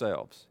for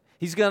ourselves.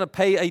 He's going to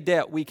pay a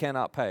debt we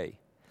cannot pay.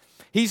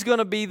 He's going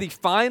to be the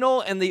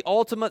final and the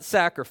ultimate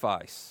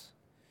sacrifice.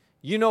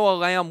 You know a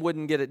lamb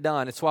wouldn't get it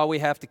done. It's why we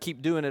have to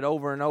keep doing it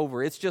over and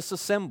over. It's just a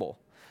symbol.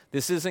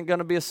 This isn't going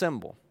to be a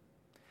symbol.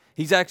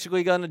 He's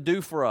actually going to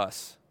do for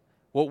us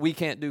what we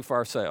can't do for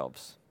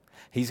ourselves.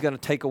 He's going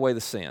to take away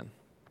the sin,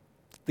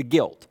 the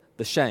guilt,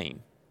 the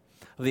shame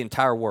of the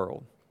entire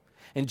world.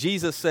 And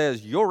Jesus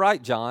says, you're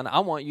right, John. I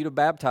want you to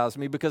baptize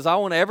me because I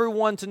want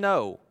everyone to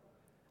know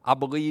I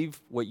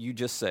believe what you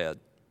just said.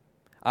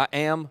 I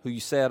am who you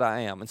said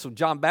I am. And so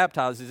John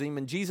baptizes him,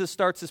 and Jesus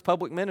starts his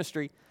public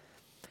ministry.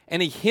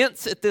 And he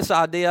hints at this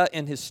idea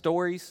in his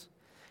stories,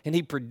 and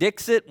he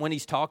predicts it when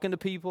he's talking to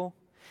people,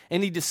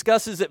 and he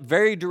discusses it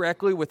very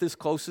directly with his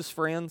closest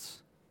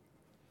friends.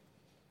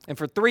 And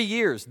for 3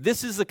 years,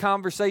 this is the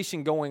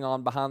conversation going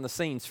on behind the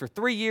scenes. For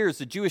 3 years,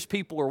 the Jewish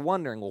people are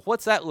wondering, well,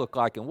 what's that look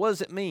like, and what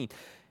does it mean?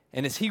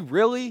 And is he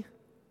really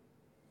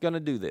going to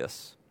do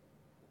this?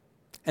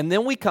 And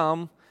then we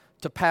come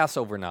to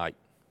Passover night.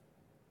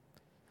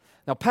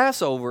 Now,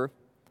 Passover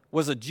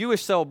was a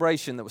Jewish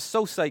celebration that was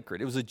so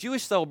sacred. It was a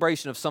Jewish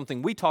celebration of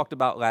something we talked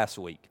about last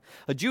week.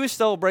 A Jewish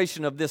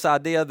celebration of this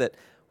idea that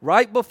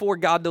right before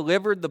God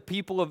delivered the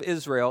people of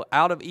Israel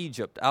out of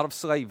Egypt, out of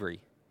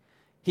slavery,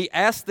 he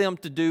asked them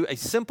to do a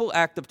simple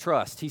act of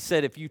trust. He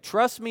said, if you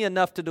trust me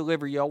enough to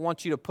deliver you, I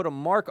want you to put a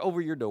mark over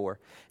your door.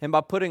 And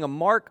by putting a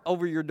mark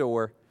over your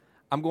door,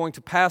 I'm going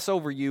to pass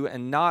over you,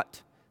 and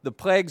the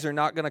plagues are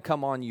not going to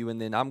come on you,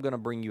 and then I'm going to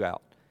bring you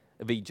out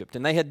of Egypt.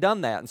 And they had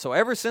done that. And so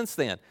ever since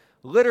then,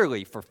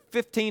 literally for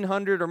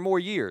 1,500 or more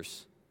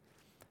years,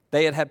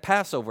 they had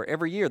Passover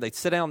every year. They'd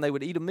sit down, they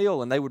would eat a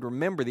meal, and they would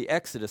remember the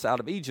Exodus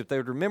out of Egypt. They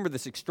would remember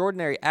this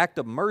extraordinary act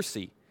of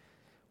mercy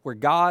where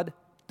God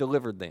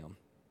delivered them.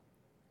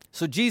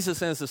 So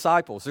Jesus and his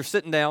disciples, they're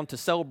sitting down to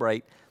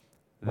celebrate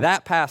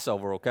that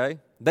Passover, okay?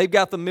 They've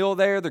got the meal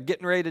there. They're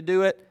getting ready to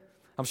do it.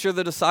 I'm sure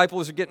the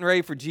disciples are getting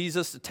ready for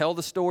Jesus to tell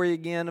the story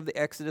again of the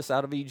Exodus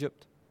out of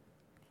Egypt.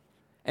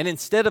 And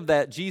instead of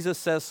that, Jesus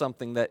says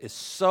something that is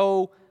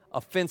so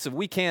offensive.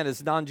 We can't,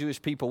 as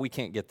non-Jewish people, we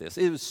can't get this.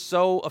 It was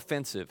so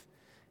offensive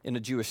in a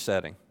Jewish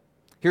setting.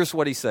 Here's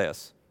what he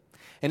says.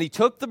 And he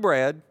took the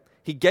bread,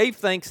 he gave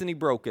thanks, and he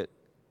broke it.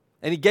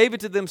 And he gave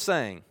it to them,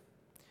 saying,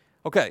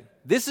 okay,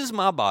 this is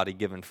my body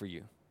given for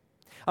you.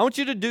 I want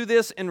you to do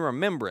this in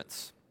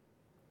remembrance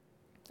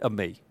of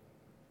me.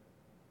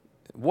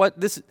 What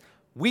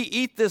we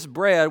eat this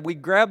bread, we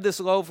grab this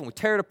loaf and we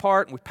tear it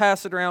apart and we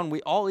pass it around.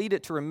 We all eat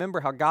it to remember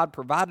how God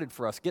provided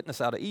for us, getting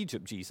us out of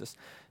Egypt, Jesus.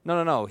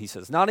 No, he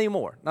says, not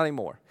anymore.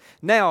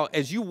 Now,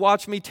 as you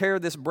watch me tear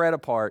this bread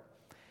apart,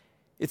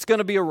 it's going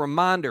to be a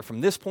reminder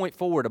from this point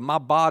forward of my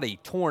body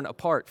torn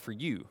apart for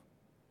you.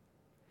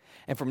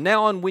 And from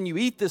now on, when you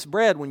eat this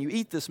bread, when you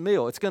eat this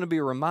meal, it's going to be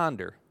a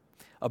reminder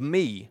of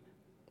me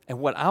and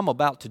what I'm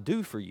about to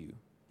do for you.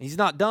 He's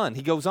not done.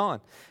 He goes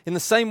on. In the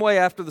same way,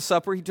 after the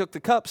supper, he took the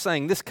cup,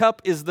 saying, this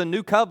cup is the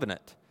new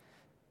covenant.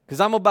 Because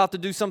I'm about to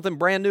do something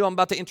brand new. I'm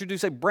about to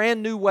introduce a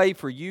brand new way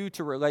for you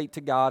to relate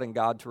to God and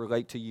God to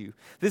relate to you.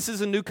 This is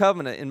a new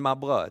covenant in my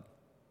blood,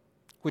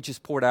 which is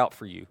poured out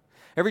for you.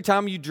 Every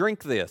time you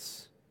drink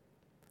this,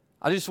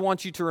 I just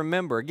want you to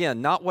remember,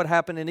 again, not what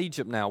happened in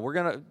Egypt now.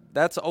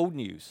 That's old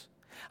news.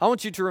 I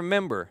want you to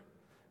remember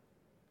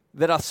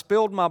that I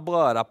spilled my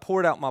blood, I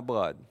poured out my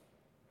blood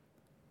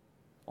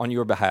on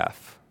your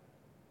behalf.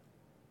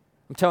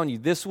 I'm telling you,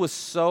 this was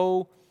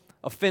so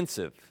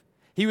offensive.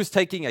 He was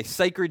taking a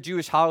sacred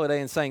Jewish holiday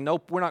and saying,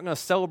 nope, we're not going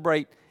to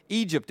celebrate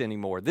Egypt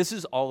anymore. This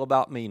is all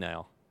about me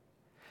now.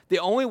 The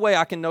only way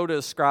I can know to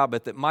describe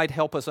it that might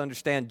help us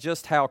understand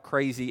just how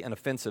crazy and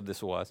offensive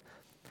this was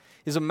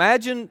is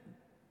imagine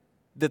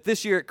that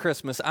this year at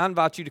Christmas, I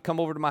invite you to come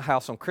over to my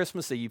house on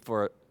Christmas Eve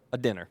for a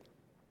dinner.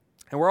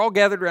 And we're all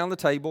gathered around the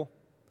table,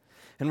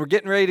 and we're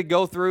getting ready to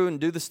go through and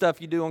do the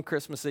stuff you do on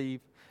Christmas Eve.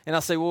 And I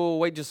say, well,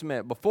 wait just a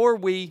minute. Before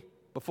we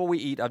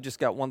eat, I've just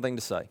got one thing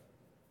to say.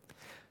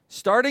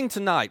 Starting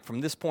tonight,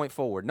 from this point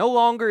forward, no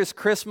longer is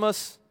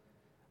Christmas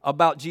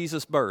about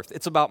Jesus' birth.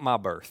 It's about my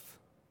birth.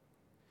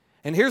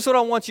 And here's what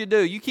I want you to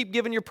do. You keep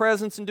giving your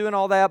presents and doing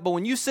all that, but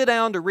when you sit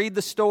down to read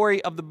the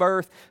story of the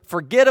birth,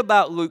 forget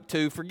about Luke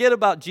 2, forget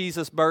about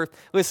Jesus' birth.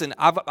 Listen,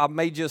 I've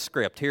made you a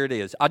script. Here it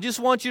is. I just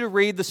want you to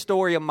read the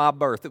story of my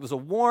birth. It was a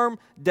warm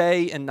day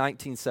in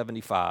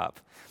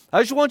 1975.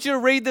 I just want you to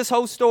read this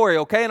whole story,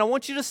 okay? And I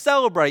want you to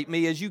celebrate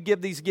me as you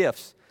give these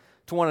gifts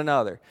to one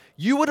another.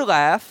 You would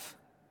laugh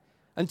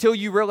until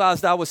you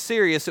realized I was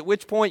serious, at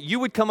which point you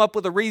would come up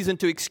with a reason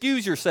to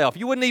excuse yourself.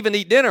 You wouldn't even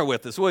eat dinner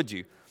with us, would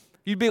you?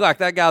 You'd be like,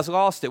 that guy's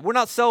lost it. We're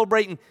not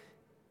celebrating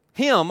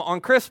him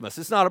on Christmas.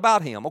 It's not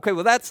about him. Okay,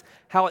 well, that's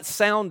how it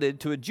sounded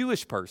to a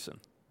Jewish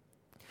person.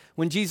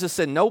 When Jesus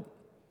said, nope,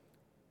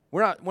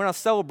 we're not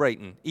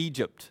celebrating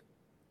Egypt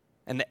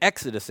and the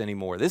Exodus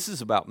anymore. This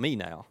is about me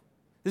now.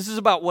 This is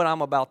about what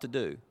I'm about to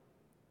do.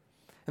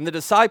 And the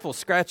disciples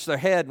scratched their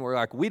head and were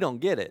like, we don't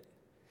get it.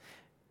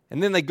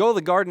 And then they go to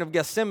the Garden of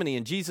Gethsemane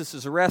and Jesus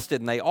is arrested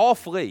and they all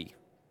flee.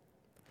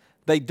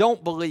 They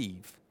don't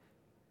believe.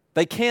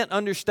 They can't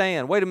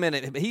understand, wait a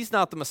minute, he's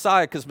not the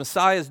Messiah because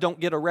Messiahs don't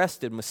get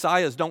arrested.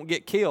 Messiahs don't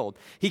get killed.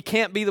 He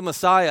can't be the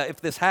Messiah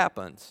if this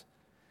happens.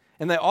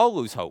 And they all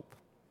lose hope.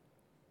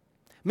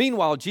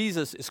 Meanwhile,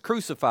 Jesus is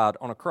crucified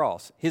on a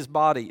cross. His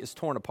body is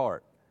torn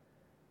apart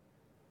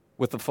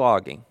with the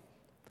flogging.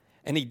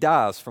 And he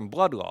dies from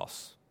blood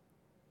loss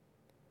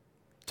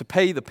to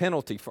pay the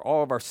penalty for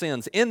all of our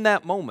sins. In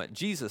that moment,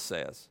 Jesus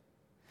says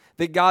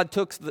that God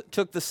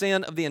took the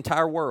sin of the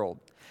entire world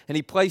and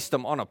he placed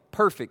them on a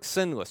perfect,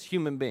 sinless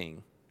human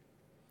being.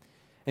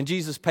 And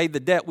Jesus paid the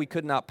debt we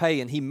could not pay,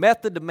 and he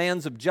met the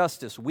demands of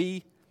justice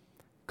we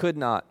could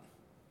not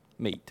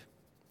meet.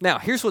 Now,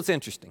 here's what's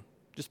interesting.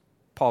 Just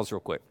pause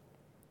real quick.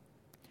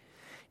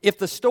 If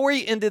the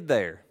story ended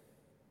there,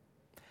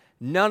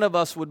 none of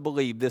us would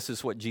believe this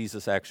is what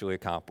Jesus actually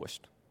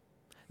accomplished.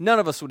 None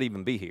of us would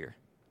even be here.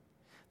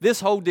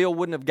 This whole deal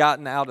wouldn't have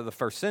gotten out of the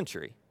first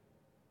century.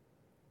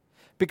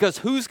 Because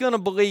who's going to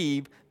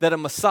believe that a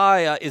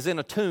Messiah is in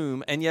a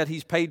tomb and yet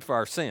he's paid for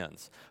our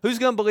sins? Who's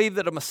going to believe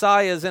that a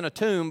Messiah is in a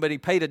tomb but he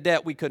paid a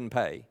debt we couldn't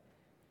pay?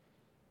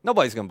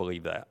 Nobody's going to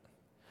believe that.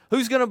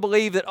 Who's going to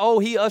believe that,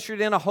 he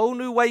ushered in a whole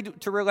new way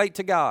to relate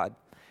to God?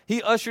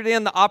 He ushered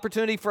in the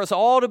opportunity for us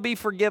all to be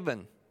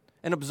forgiven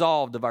and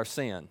absolved of our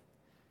sin.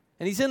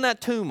 And he's in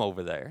that tomb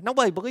over there.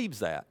 Nobody believes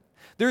that.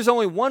 There's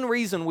only one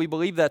reason we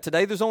believe that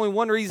today. There's only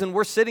one reason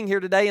we're sitting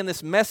here today and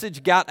this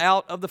message got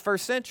out of the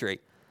first century.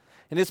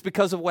 And it's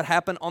because of what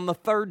happened on the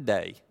third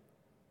day.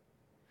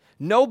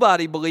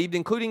 Nobody believed,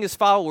 including his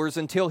followers,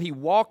 until he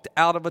walked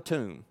out of a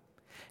tomb.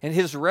 And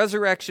his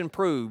resurrection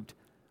proved,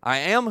 I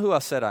am who I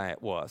said I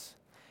was.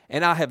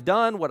 And I have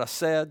done what I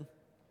said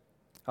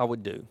I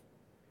would do.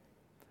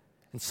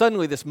 And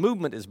suddenly this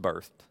movement is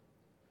birthed.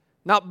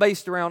 Not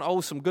based around,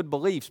 some good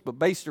beliefs, but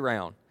based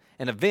around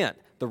an event,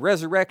 the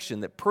resurrection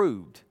that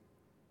proved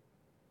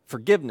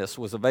forgiveness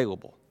was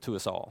available to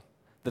us all,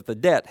 that the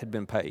debt had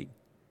been paid.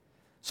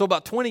 So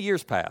about 20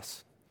 years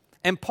pass,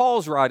 and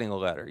Paul's writing a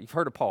letter. You've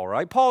heard of Paul,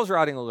 right? Paul's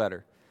writing a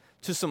letter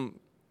to some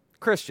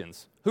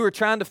Christians who are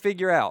trying to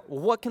figure out,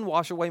 what can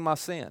wash away my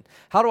sin?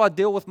 How do I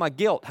deal with my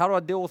guilt? How do I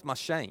deal with my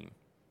shame?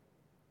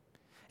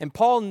 And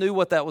Paul knew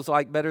what that was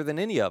like better than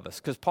any of us,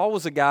 because Paul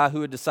was a guy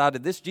who had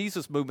decided this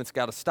Jesus movement's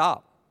got to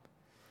stop.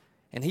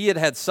 And he had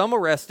had some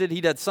arrested,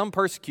 he'd had some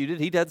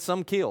persecuted, he'd had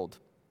some killed.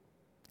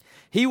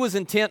 He was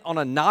intent on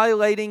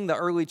annihilating the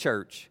early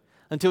church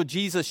until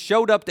Jesus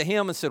showed up to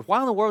him and said,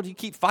 why in the world do you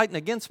keep fighting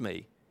against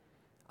me?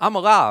 I'm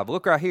alive.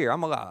 Look right here.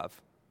 I'm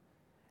alive.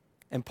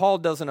 And Paul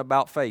does an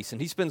about face, and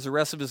he spends the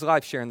rest of his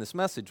life sharing this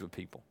message with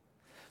people.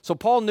 So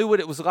Paul knew what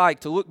it was like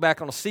to look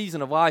back on a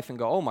season of life and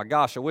go, oh my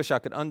gosh, I wish I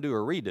could undo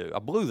or redo. I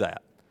blew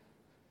that.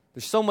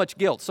 There's so much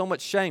guilt, so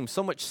much shame,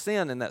 so much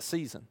sin in that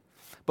season.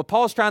 But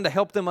Paul's trying to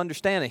help them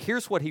understand, and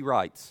here's what he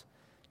writes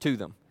to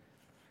them.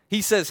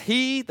 He says,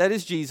 He, that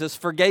is Jesus,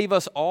 forgave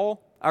us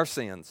all our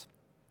sins,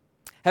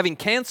 having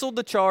canceled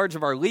the charge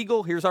of our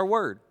legal, here's our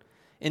word,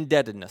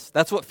 indebtedness.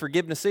 That's what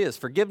forgiveness is.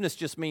 Forgiveness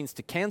just means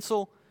to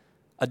cancel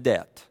a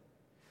debt.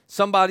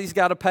 Somebody's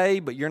got to pay,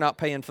 but you're not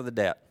paying for the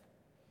debt.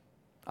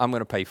 I'm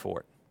going to pay for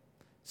it.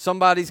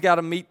 Somebody's got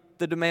to meet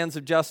the demands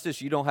of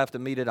justice. You don't have to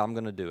meet it. I'm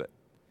going to do it.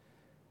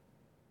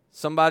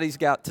 Somebody's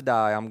got to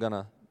die. I'm going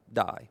to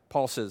die.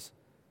 Paul says,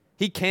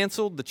 He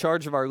canceled the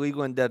charge of our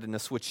legal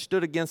indebtedness, which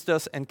stood against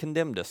us and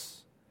condemned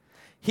us.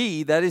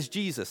 He, that is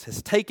Jesus,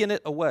 has taken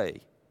it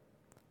away,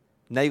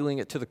 nailing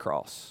it to the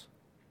cross.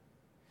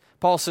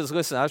 Paul says,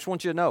 listen, I just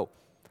want you to know,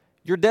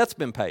 your debt's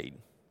been paid.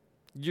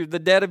 The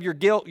debt of your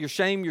guilt, your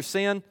shame, your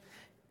sin,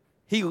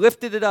 He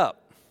lifted it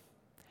up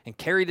and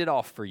carried it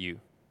off for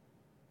you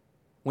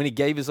when He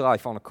gave His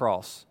life on a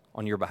cross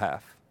on your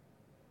behalf.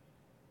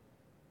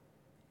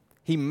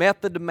 He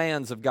met the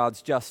demands of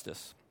God's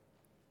justice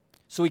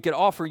so He could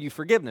offer you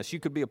forgiveness. You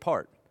could be a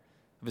part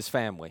of His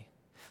family.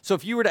 So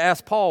if you were to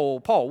ask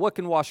Paul, Paul, what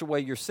can wash away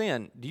your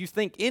sin? Do you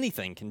think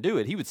anything can do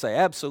it? He would say,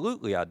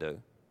 absolutely I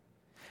do.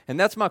 And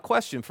that's my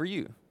question for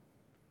you.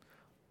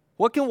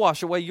 What can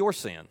wash away your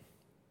sin?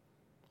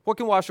 What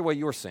can wash away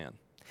your sin?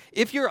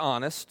 If you're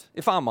honest,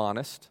 if I'm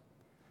honest,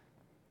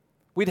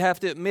 we'd have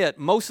to admit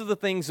most of the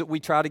things that we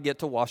try to get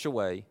to wash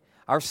away,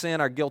 our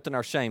sin, our guilt, and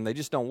our shame, they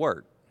just don't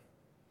work.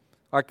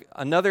 Like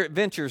another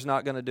adventure is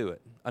not going to do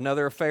it.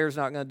 Another affair is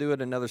not going to do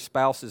it. Another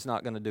spouse is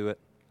not going to do it.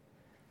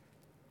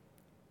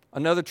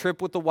 Another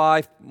trip with the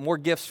wife, more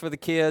gifts for the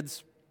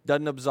kids,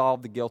 doesn't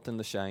absolve the guilt and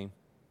the shame.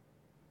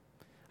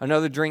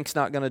 Another drink's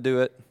not going to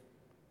do it.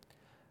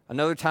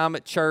 Another time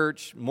at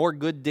church, more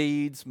good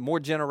deeds, more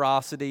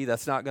generosity,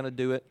 that's not going to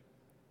do it.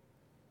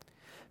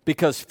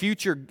 Because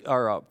future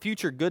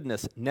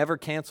goodness never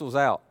cancels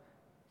out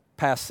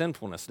past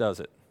sinfulness, does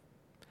it?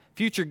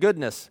 Future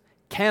goodness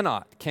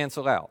cannot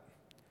cancel out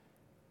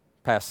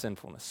past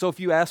sinfulness. So if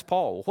you ask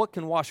Paul, what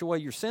can wash away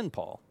your sin,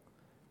 Paul?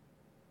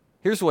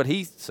 Here's what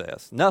he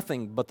says,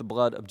 nothing but the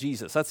blood of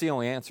Jesus. That's the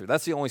only answer.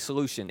 That's the only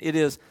solution. It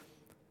is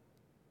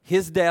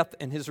His death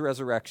and His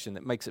resurrection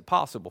that makes it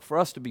possible for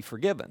us to be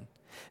forgiven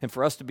and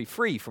for us to be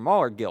free from all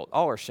our guilt,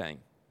 all our shame,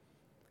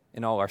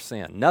 and all our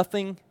sin.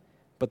 Nothing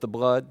but the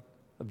blood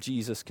of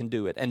Jesus can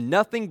do it. And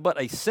nothing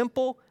but a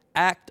simple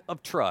act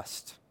of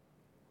trust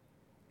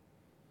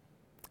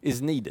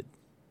is needed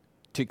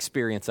to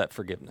experience that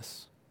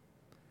forgiveness.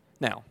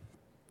 Now,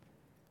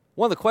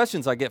 one of the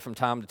questions I get from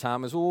time to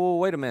time is, well,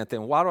 wait a minute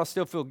then, why do I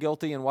still feel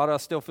guilty and why do I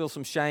still feel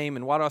some shame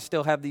and why do I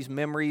still have these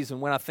memories and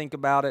when I think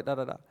about it,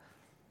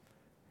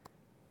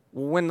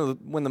 When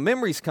the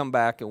memories come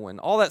back and when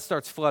all that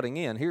starts flooding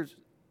in,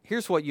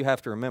 here's what you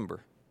have to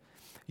remember.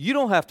 You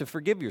don't have to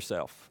forgive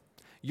yourself.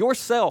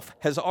 Yourself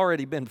has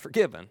already been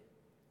forgiven.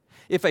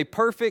 If a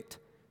perfect,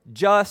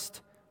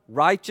 just,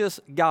 righteous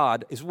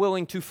God is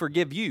willing to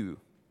forgive you,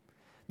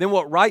 then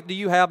what right do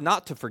you have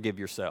not to forgive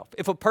yourself?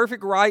 If a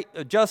perfect,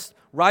 just,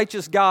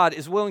 righteous God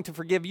is willing to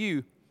forgive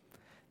you,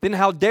 then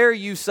how dare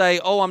you say,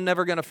 oh, I'm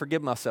never going to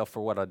forgive myself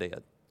for what I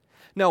did?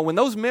 No, when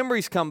those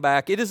memories come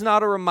back, it is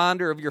not a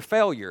reminder of your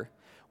failure.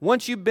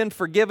 Once you've been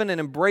forgiven and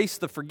embraced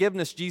the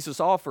forgiveness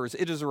Jesus offers,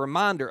 it is a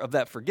reminder of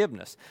that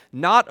forgiveness,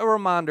 not a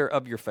reminder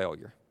of your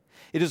failure.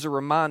 It is a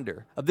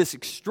reminder of this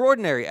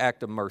extraordinary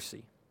act of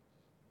mercy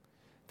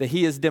that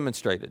He has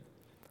demonstrated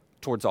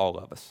towards all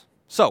of us.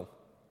 So,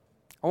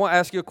 I want to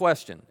ask you a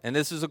question, and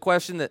this is a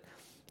question that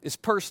is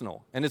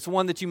personal, and it's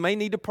one that you may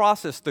need to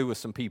process through with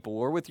some people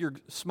or with your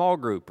small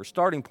group or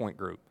starting point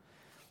group.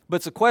 But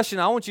it's a question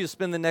I want you to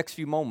spend the next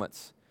few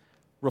moments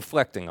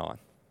reflecting on.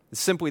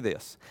 It's simply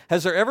this.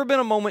 Has there ever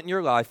been a moment in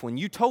your life when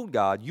you told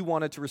God you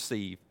wanted to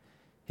receive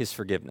His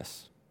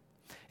forgiveness?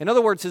 In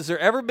other words, has there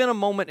ever been a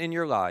moment in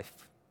your life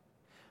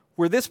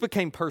where this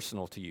became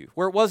personal to you?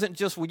 Where it wasn't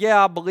just, well,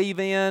 yeah, I believe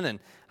in and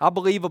I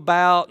believe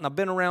about and I've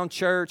been around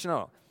church.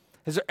 No.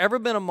 Has there ever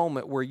been a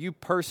moment where you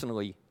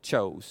personally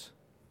chose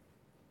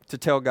to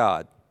tell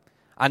God,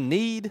 I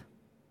need,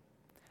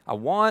 I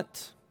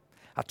want,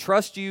 I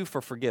trust you for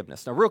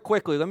forgiveness? Now, real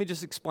quickly, let me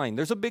just explain.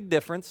 There's a big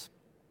difference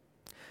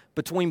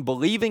between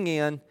believing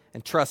in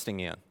and trusting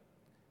in.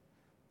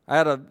 I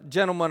had a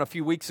gentleman a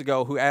few weeks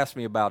ago who asked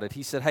me about it.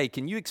 He said, hey,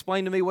 can you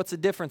explain to me what's the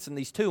difference in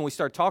these two? And we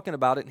started talking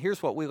about it, and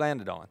here's what we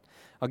landed on.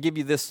 I'll give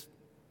you this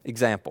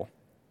example.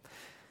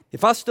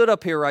 If I stood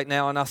up here right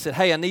now and I said,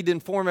 hey, I need to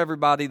inform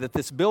everybody that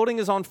this building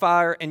is on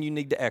fire and you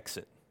need to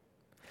exit.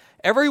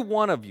 Every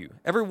one of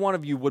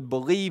you would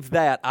believe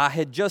that I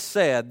had just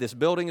said this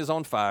building is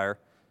on fire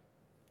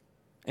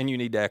and you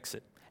need to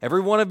exit.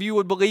 Every one of you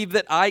would believe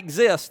that I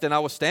exist and I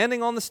was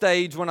standing on the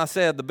stage when I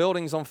said the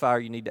building's on fire,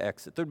 you need to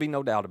exit. There'd be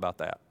no doubt about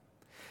that.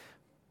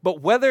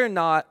 But whether or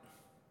not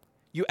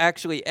you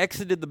actually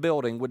exited the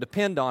building would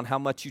depend on how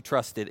much you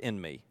trusted in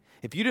me.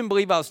 If you didn't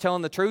believe I was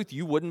telling the truth,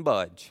 you wouldn't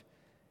budge.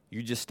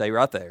 You just stay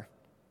right there.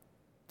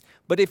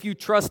 But if you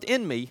trust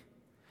in me,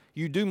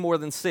 you do more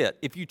than sit.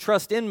 If you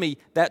trust in me,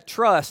 that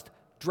trust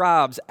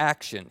drives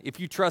action. If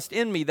you trust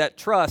in me, that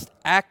trust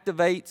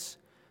activates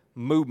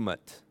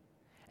movement.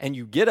 And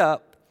you get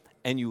up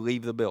and you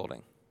leave the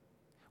building.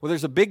 Well,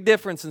 there's a big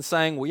difference in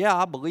saying, well, yeah,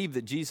 I believe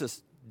that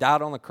Jesus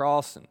died on the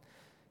cross, and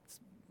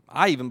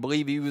I even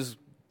believe he was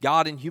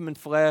God in human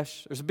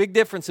flesh. There's a big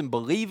difference in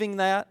believing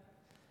that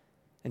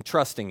and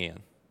trusting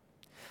in.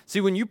 See,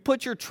 when you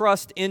put your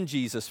trust in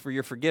Jesus for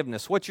your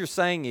forgiveness, what you're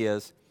saying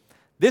is,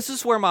 this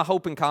is where my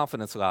hope and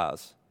confidence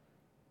lies,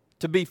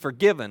 to be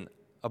forgiven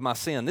of my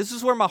sin. This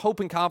is where my hope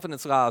and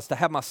confidence lies, to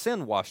have my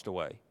sin washed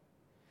away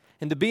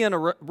and to be in a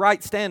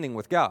right standing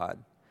with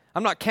God.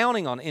 I'm not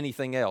counting on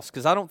anything else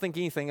because I don't think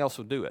anything else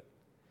will do it.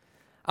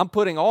 I'm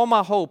putting all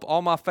my hope,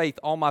 all my faith,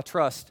 all my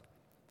trust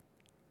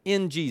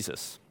in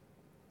Jesus.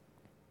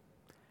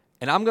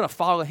 And I'm going to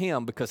follow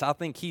him because I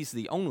think he's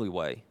the only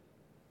way.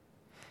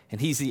 And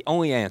he's the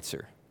only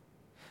answer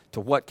to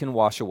what can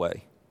wash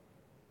away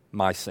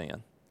my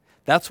sin.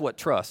 That's what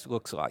trust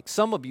looks like.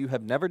 Some of you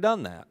have never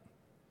done that.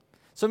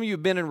 Some of you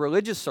have been in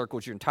religious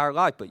circles your entire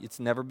life, but it's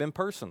never been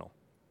personal.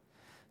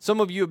 Some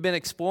of you have been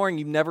exploring,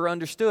 you've never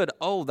understood,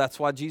 oh, that's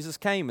why Jesus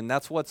came, and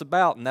that's what it's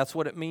about, and that's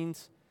what it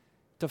means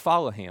to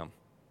follow him.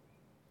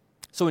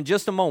 So in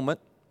just a moment,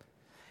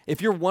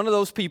 if you're one of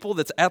those people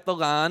that's at the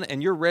line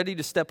and you're ready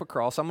to step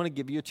across, I'm going to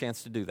give you a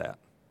chance to do that.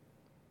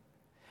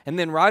 And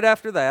then right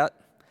after that,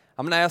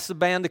 I'm going to ask the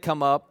band to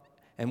come up,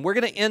 and we're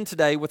going to end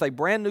today with a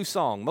brand new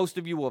song. Most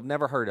of you will have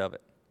never heard of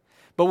it.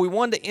 But we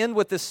wanted to end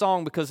with this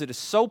song because it is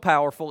so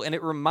powerful, and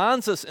it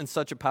reminds us in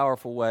such a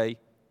powerful way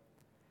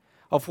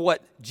of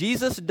what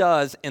Jesus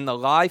does in the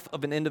life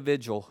of an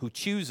individual who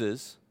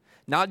chooses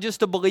not just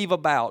to believe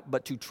about,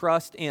 but to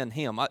trust in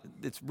him.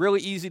 It's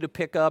really easy to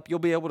pick up. You'll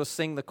be able to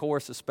sing the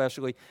chorus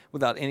especially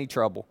without any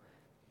trouble.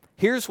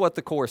 Here's what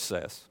the chorus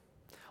says.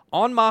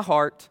 On my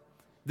heart,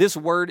 this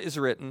word is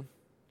written,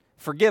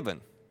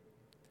 forgiven,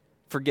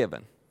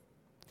 forgiven.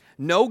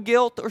 No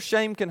guilt or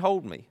shame can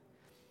hold me.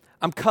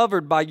 I'm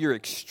covered by your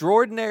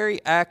extraordinary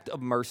act of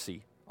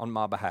mercy on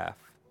my behalf.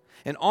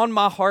 And on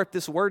my heart,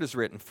 this word is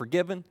written,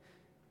 forgiven,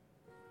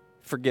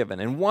 forgiven.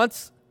 And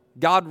once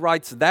God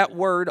writes that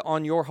word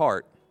on your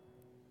heart,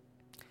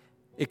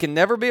 it can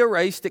never be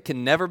erased. It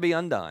can never be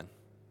undone.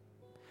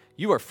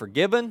 You are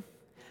forgiven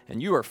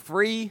and you are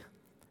free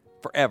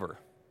forever.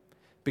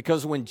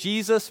 Because when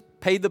Jesus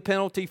paid the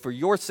penalty for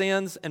your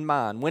sins and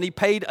mine, when he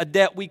paid a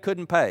debt we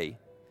couldn't pay,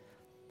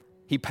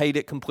 he paid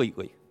it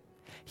completely.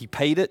 He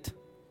paid it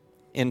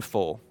in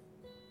full.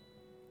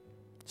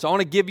 So I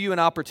want to give you an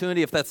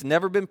opportunity, if that's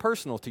never been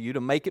personal to you,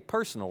 to make it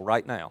personal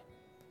right now.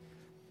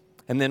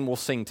 And then we'll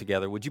sing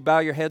together. Would you bow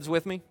your heads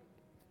with me?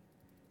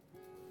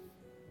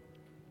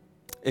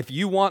 If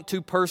you want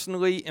to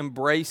personally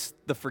embrace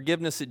the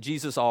forgiveness that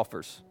Jesus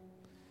offers,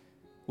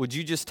 would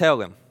you just tell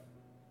him,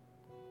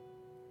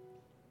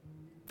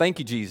 thank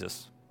you,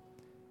 Jesus,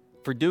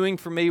 for doing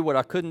for me what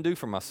I couldn't do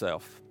for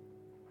myself.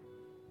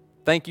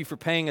 Thank you for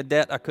paying a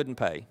debt I couldn't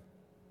pay.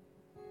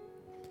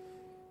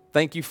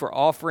 Thank you for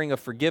offering a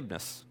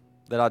forgiveness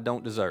that I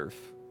don't deserve.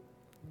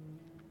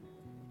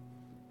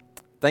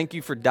 Thank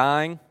you for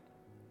dying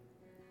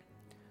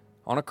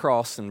on a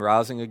cross and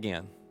rising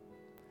again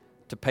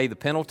to pay the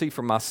penalty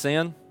for my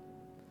sin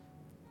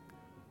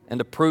and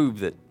to prove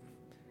that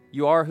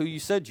you are who you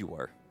said you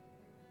were.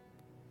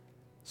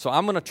 So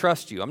I'm going to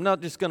trust you. I'm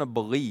not just going to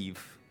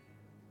believe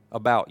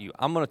about you.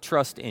 I'm going to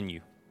trust in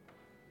you.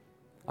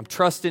 I'm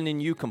trusting in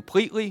you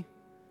completely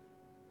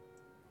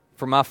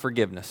for my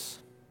forgiveness.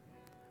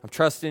 I'm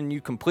trusting in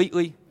you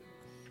completely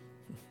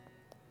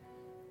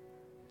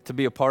to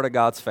be a part of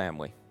God's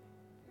family.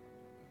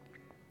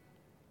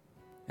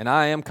 And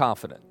I am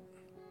confident.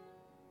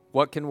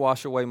 What can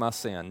wash away my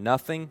sin?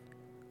 Nothing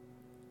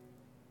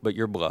but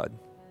your blood.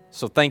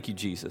 So thank you,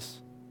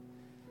 Jesus,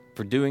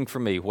 for doing for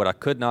me what I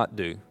could not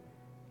do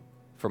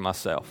for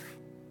myself.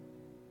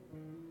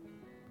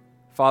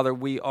 Father,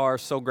 we are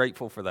so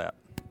grateful for that.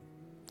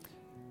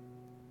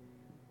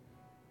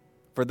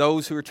 For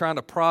those who are trying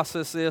to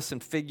process this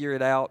and figure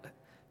it out,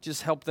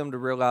 just help them to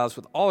realize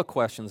with all the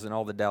questions and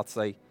all the doubts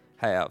they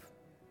have,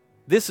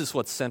 this is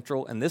what's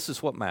central and this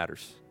is what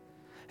matters.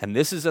 And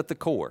this is at the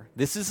core.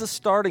 This is a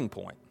starting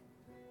point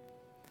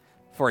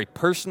for a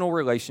personal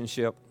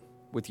relationship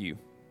with you.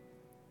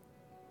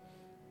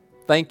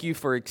 Thank you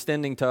for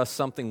extending to us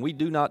something we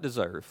do not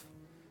deserve.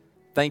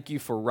 Thank you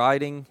for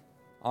writing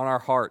on our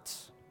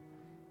hearts,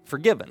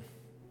 forgiven.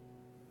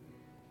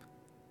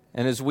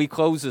 And as we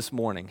close this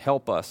morning,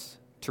 help us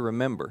to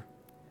remember.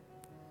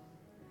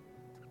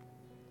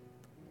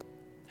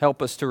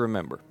 Help us to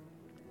remember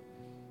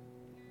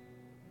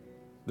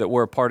that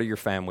we're a part of your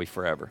family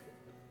forever.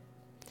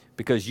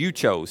 Because you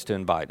chose to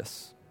invite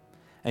us.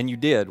 And you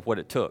did what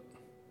it took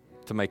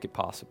to make it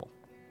possible.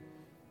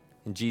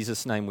 In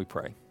Jesus' name we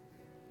pray.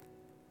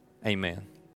 Amen.